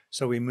again.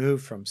 So we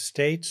move from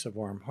states of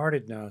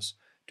warm-heartedness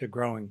to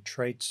growing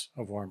traits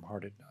of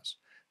warm-heartedness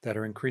that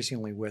are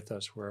increasingly with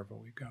us wherever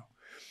we go.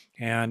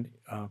 And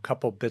a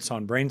couple bits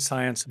on brain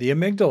science. The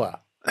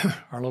amygdala,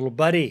 our little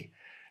buddy,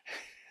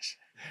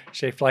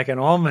 shaped like an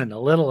almond, a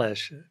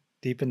littleish,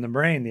 deep in the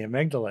brain, the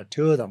amygdala,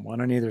 2 of them,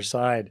 one on either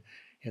side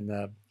in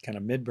the kind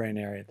of midbrain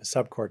area, the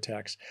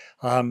subcortex,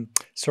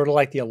 sort of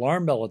like the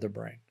alarm bell of the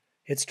brain.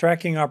 It's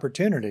tracking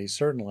opportunities,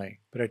 certainly,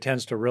 but it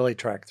tends to really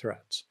track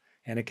threats.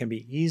 and it can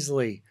be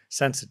easily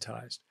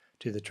sensitized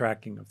to the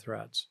tracking of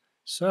threats.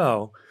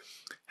 So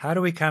how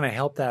do we kind of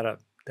help that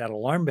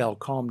alarm bell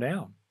calm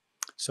down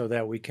so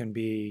that we can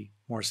be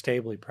more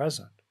stably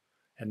present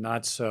and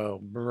not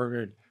so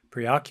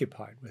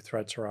preoccupied with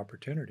threats or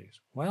opportunities?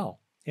 Well,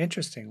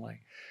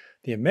 interestingly,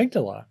 the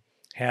amygdala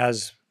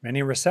has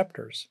many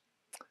receptors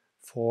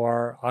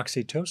for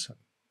oxytocin.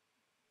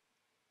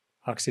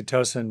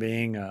 Oxytocin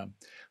being a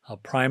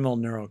primal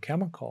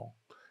neurochemical,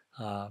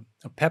 a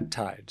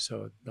peptide.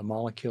 So the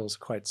molecule is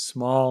quite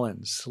small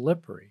and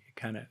slippery. It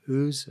kind of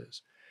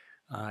oozes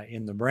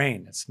in the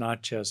brain. It's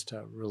not just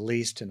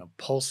released in a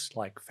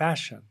pulse-like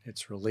fashion.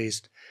 It's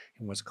released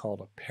in what's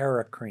called a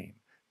paracrine,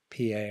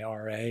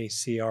 P-A-R-A-C-R-I-N-E,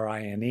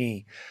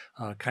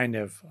 kind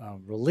of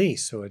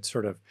release. So it's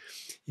sort of,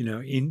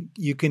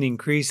 you can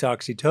increase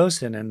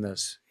oxytocin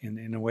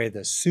in a way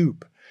the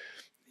soup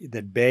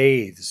that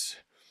bathes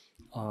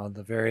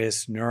the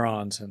various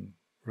neurons and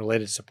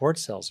related support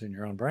cells in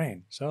your own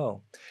brain.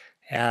 So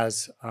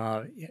as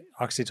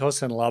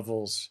oxytocin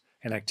levels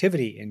and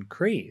activity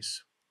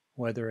increase,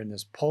 whether in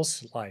this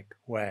pulse-like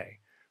way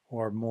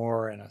or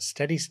more in a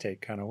steady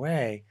state kind of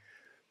way,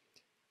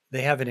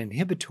 they have an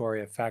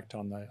inhibitory effect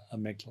on the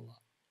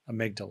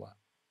amygdala.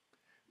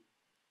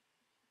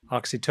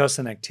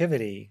 Oxytocin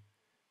activity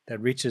that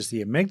reaches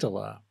the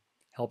amygdala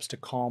helps to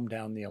calm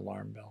down the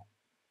alarm bell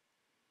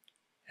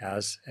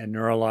as a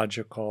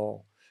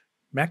neurological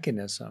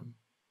mechanism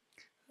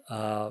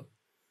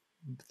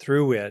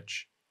through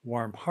which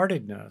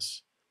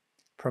warm-heartedness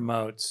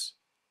promotes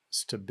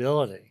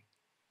stability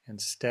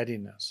and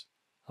steadiness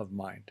of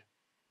mind.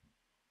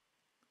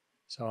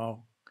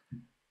 So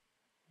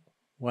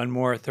one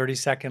more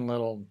 30-second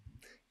little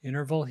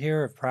interval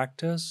here of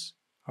practice.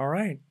 All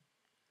right.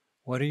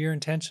 What are your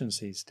intentions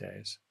these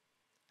days?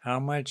 How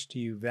much do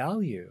you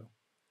value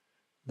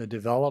the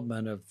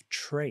development of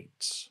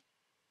traits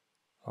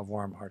of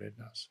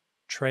warm-heartedness?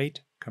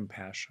 Trait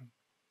compassion.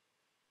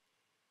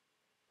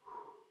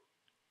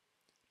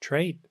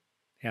 Trait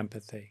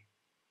empathy,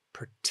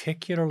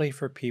 particularly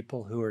for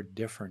people who are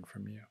different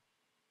from you.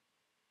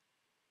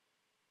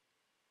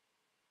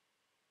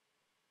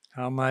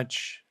 How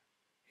much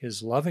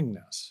is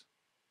lovingness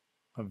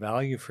a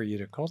value for you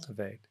to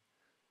cultivate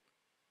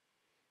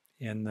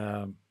in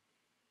the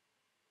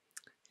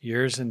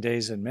years and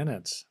days and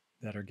minutes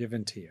that are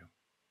given to you?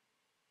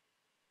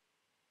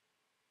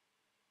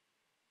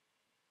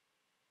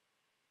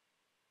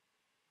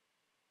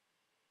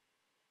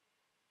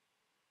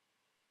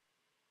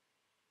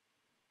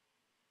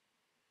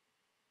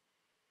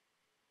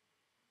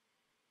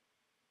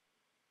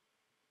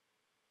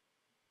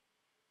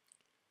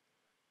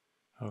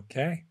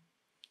 Okay.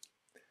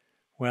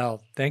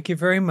 Well, thank you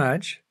very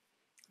much.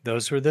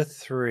 Those were the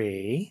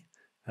three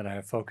that I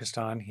have focused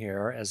on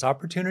here as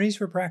opportunities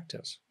for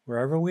practice.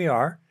 Wherever we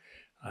are,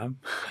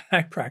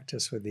 I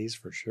practice with these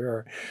for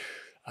sure.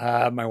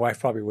 My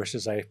wife probably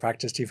wishes I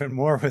practiced even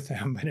more with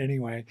them, but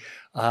anyway,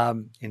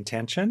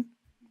 intention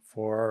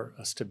for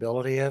a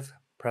stability of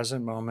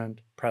present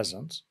moment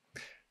presence.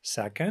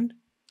 Second,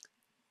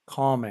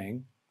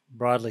 calming,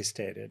 broadly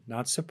stated,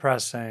 not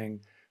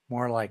suppressing,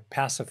 more like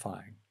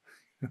pacifying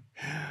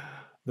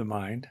the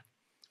mind,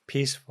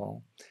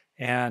 peaceful.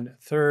 And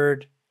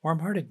third,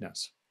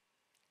 warm-heartedness.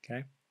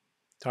 Okay,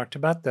 talked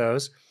about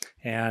those.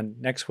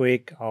 And next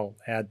week, I'll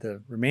add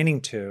the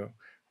remaining two,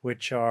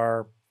 which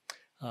are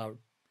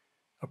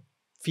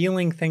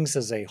feeling things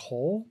as a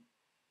whole.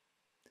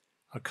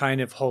 A kind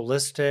of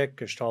holistic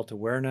Gestalt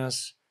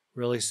awareness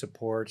really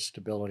supports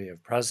stability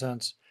of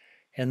presence.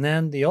 And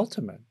then the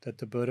ultimate that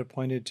the Buddha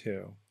pointed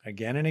to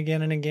again and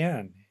again and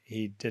again.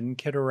 He didn't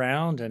kid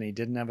around, and he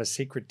didn't have a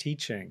secret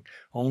teaching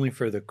only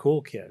for the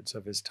cool kids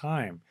of his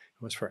time.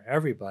 It was for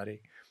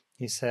everybody.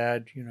 He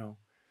said,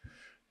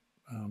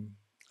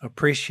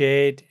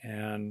 appreciate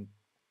and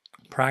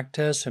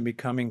practice and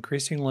become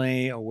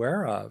increasingly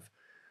aware of,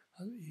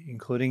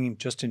 including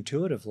just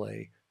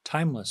intuitively,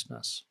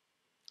 timelessness,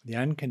 the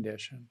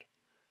unconditioned,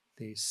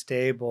 the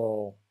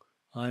stable,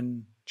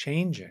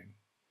 unchanging,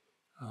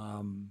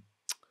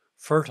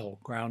 fertile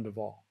ground of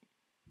all.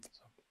 So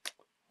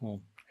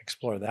we'll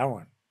explore that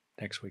one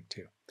next week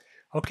too.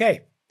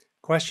 Okay,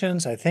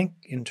 questions? I think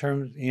in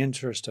the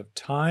interest of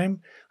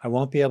time, I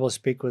won't be able to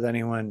speak with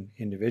anyone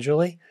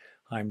individually.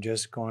 I'm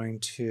just going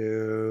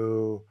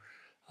to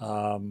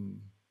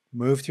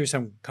move through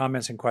some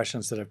comments and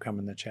questions that have come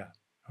in the chat.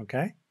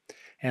 Okay?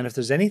 And if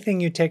there's anything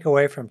you take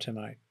away from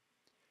tonight,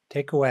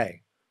 take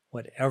away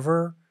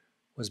whatever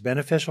was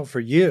beneficial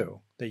for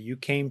you that you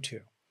came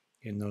to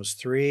in those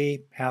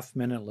 3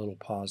 half-minute little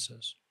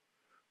pauses,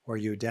 or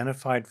you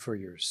identified for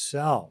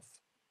yourself.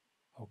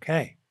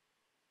 Okay.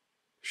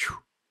 Whew.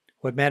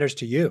 What matters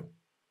to you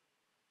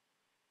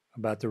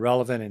about the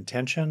relevant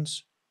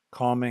intentions,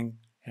 calming,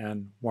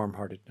 and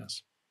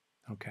warm-heartedness?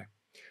 Okay.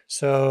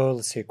 So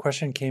let's see, a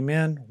question came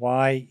in.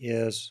 Why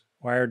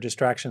are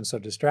distractions so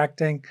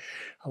distracting?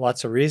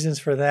 Lots of reasons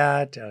for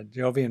that.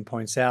 Jovian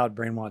points out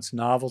brain wants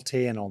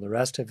novelty and all the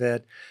rest of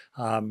it.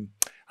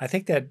 I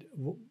think that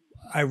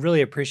I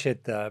really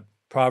appreciate the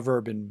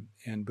proverb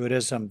in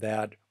Buddhism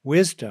that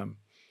wisdom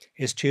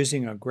is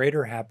choosing a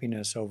greater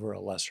happiness over a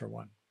lesser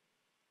one.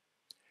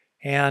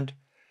 And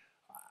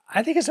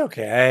I think it's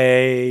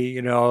okay,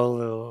 I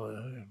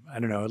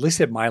don't know, at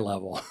least at my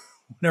level,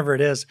 whatever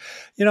it is.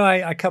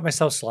 I cut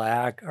myself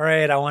slack. All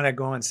right, I want to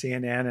go on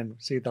CNN and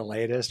see the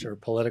latest or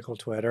political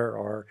Twitter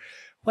or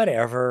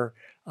whatever.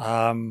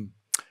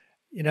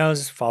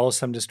 Just follow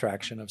some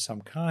distraction of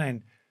some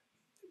kind.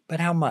 But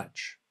how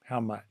much? How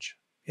much?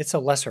 It's a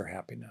lesser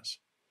happiness.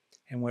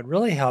 And what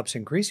really helps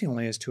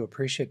increasingly is to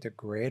appreciate the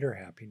greater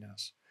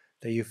happiness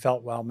that you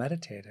felt while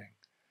meditating,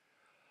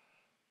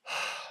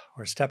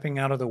 or stepping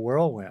out of the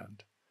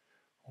whirlwind,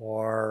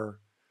 or,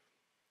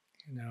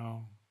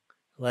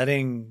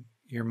 letting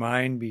your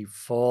mind be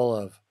full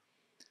of,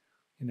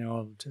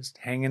 just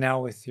hanging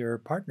out with your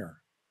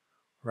partner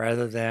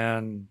rather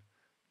than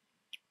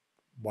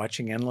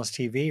watching endless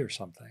TV or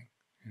something,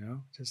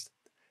 just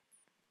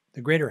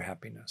the greater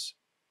happiness,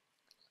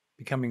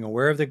 becoming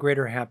aware of the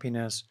greater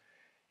happiness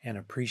and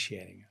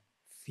appreciating it,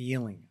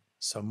 feeling it.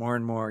 So more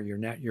and more your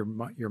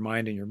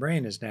mind and your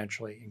brain is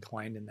naturally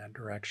inclined in that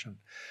direction.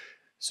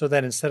 So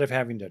that instead of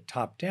having to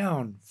top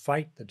down,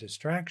 fight the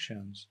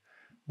distractions,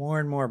 more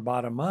and more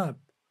bottom up,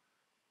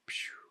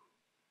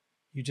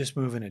 you just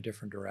move in a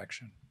different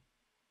direction.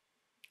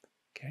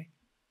 Okay,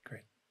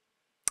 great.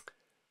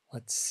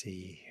 Let's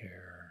see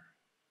here.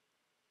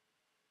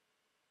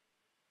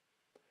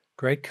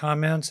 Great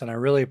comments, and I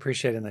really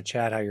appreciate in the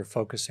chat how you're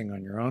focusing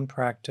on your own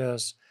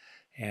practice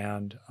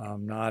and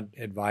not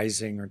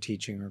advising or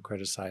teaching or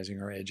criticizing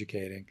or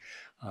educating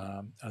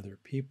other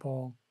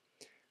people.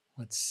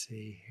 Let's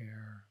see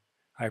here.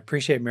 I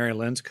appreciate Mary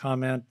Lynn's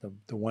comment,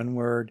 the one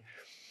word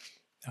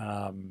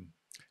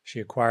she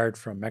acquired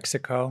from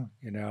Mexico,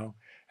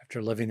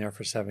 after living there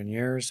for 7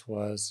 years,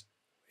 was,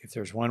 if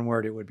there's one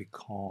word, it would be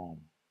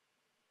calm.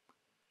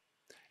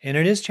 And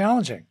it is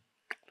challenging.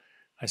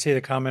 I see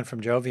the comment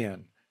from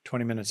Jovian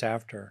 20 minutes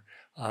after.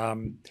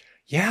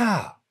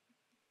 Yeah,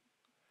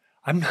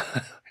 I'm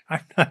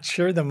not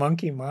sure the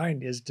monkey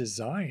mind is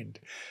designed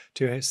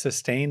to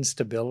sustain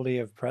stability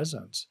of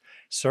presence.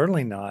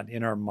 Certainly not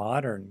in our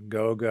modern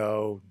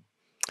go-go,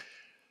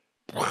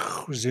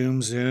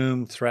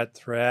 zoom, threat,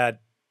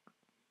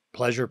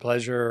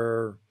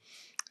 pleasure,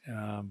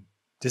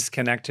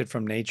 disconnected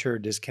from nature,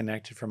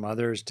 disconnected from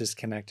others,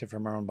 disconnected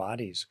from our own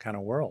bodies kind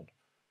of world.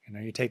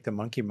 You take the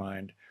monkey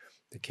mind,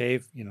 the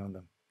cave,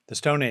 the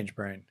Stone Age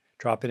brain,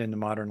 drop it into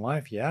modern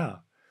life. Yeah,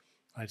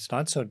 it's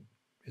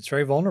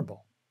very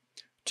vulnerable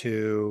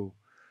to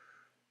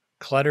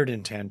cluttered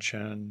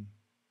intention,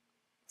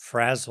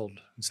 frazzled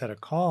instead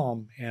of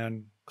calm,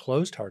 and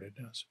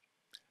closed-heartedness.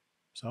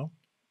 So,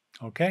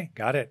 okay,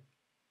 got it.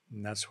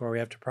 And that's where we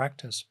have to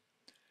practice.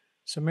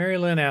 So Mary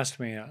Lynn asked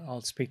me,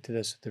 I'll speak to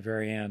this at the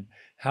very end,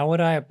 how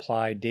would I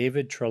apply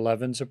David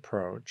Treleaven's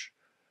approach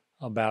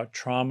about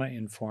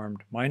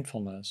trauma-informed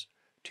mindfulness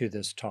to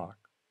this talk?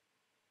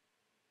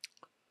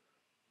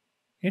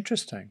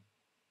 Interesting.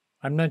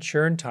 I'm not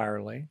sure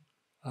entirely.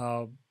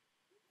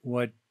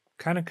 What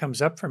kind of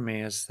comes up for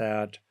me is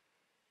that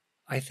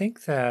I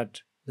think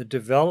that the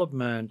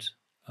development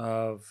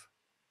of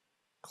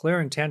clear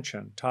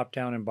intention, top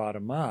down and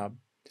bottom up,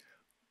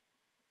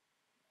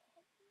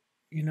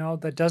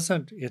 that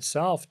doesn't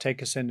itself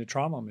take us into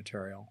trauma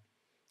material.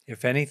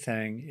 If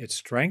anything, it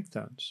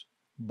strengthens,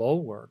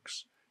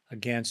 bulwarks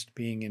against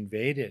being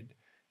invaded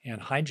and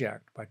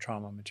hijacked by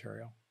trauma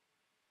material.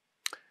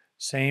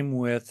 Same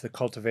with the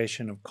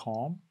cultivation of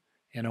calm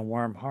and a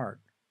warm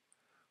heart.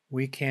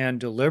 We can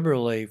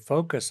deliberately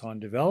focus on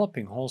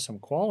developing wholesome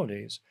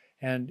qualities,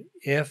 and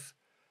if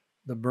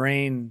the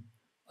brain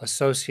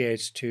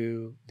associates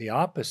to the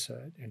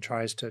opposite and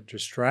tries to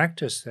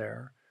distract us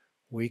there,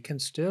 we can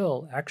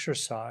still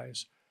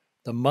exercise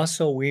the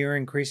muscle we are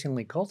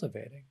increasingly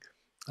cultivating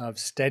of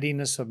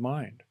steadiness of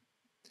mind,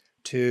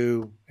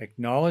 to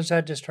acknowledge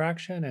that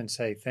distraction and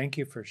say, thank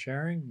you for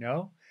sharing.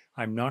 No,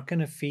 I'm not going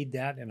to feed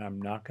that and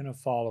I'm not going to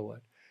follow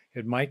it.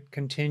 It might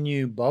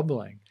continue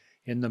bubbling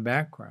in the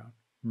background,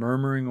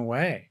 murmuring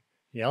away,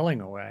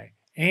 yelling away,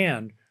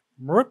 and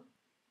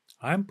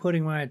I'm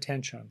putting my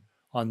attention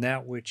on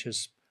that which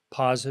is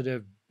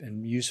positive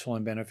and useful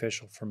and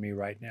beneficial for me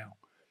right now.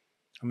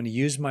 I'm going to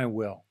use my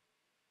will.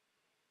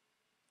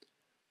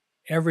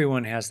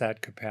 Everyone has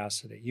that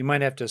capacity. You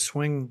might have to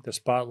swing the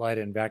spotlight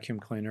and vacuum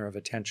cleaner of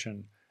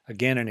attention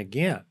again and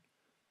again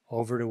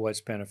over to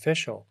what's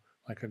beneficial,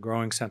 like a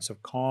growing sense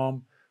of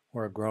calm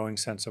or a growing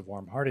sense of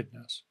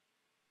warm-heartedness.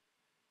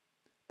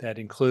 That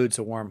includes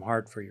a warm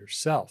heart for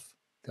yourself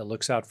that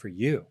looks out for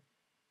you.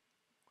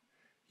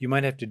 You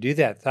might have to do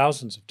that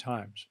thousands of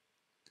times.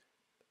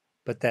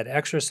 But that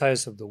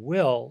exercise of the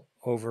will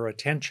over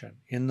attention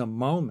in the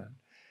moment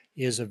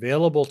is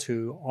available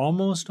to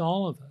almost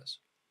all of us.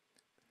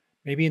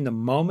 Maybe in the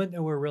moment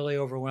that we're really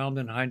overwhelmed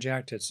and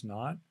hijacked, it's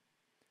not.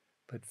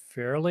 But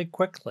fairly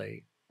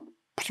quickly,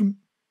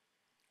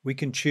 we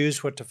can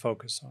choose what to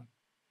focus on.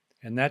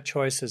 And that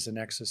choice is an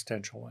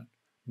existential one.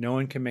 No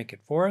one can make it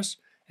for us,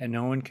 and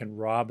no one can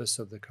rob us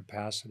of the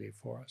capacity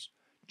for us,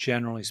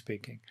 generally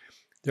speaking.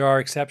 There are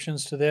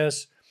exceptions to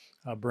this.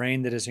 A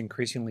brain that is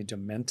increasingly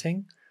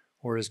dementing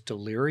or is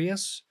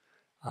delirious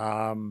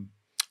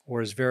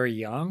or is very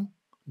young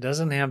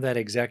doesn't have that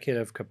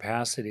executive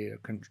capacity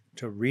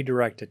to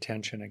redirect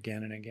attention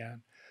again and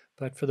again.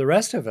 But for the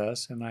rest of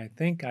us, and I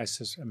think I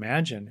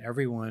imagine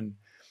everyone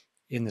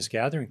in this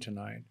gathering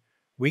tonight,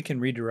 we can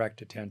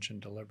redirect attention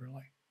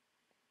deliberately.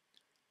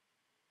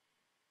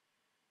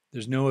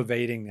 There's no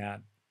evading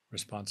that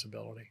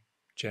responsibility,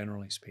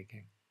 generally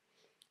speaking.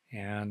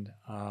 And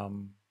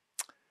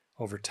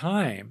over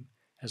time,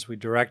 as we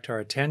direct our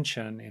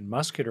attention in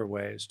muscular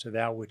ways to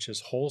that which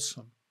is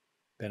wholesome,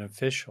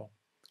 beneficial,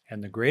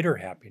 and the greater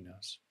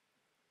happiness,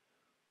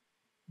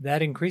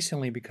 that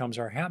increasingly becomes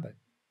our habit,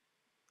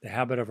 the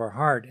habit of our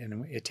heart,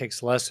 and it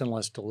takes less and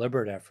less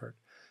deliberate effort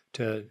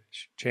to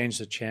change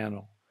the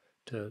channel,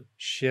 to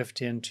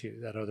shift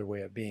into that other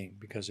way of being,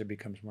 because it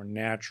becomes more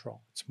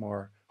natural. It's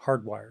more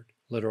hardwired,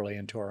 literally,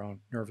 into our own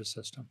nervous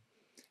system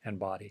and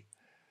body.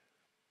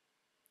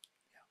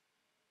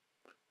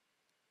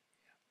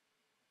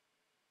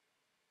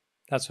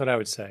 That's what I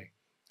would say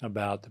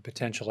about the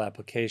potential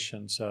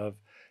applications of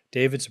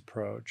David's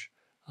approach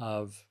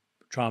of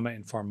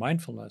trauma-informed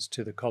mindfulness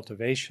to the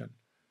cultivation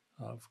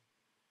of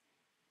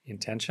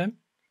intention,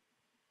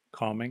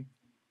 calming,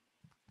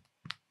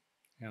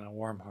 and a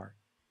warm heart.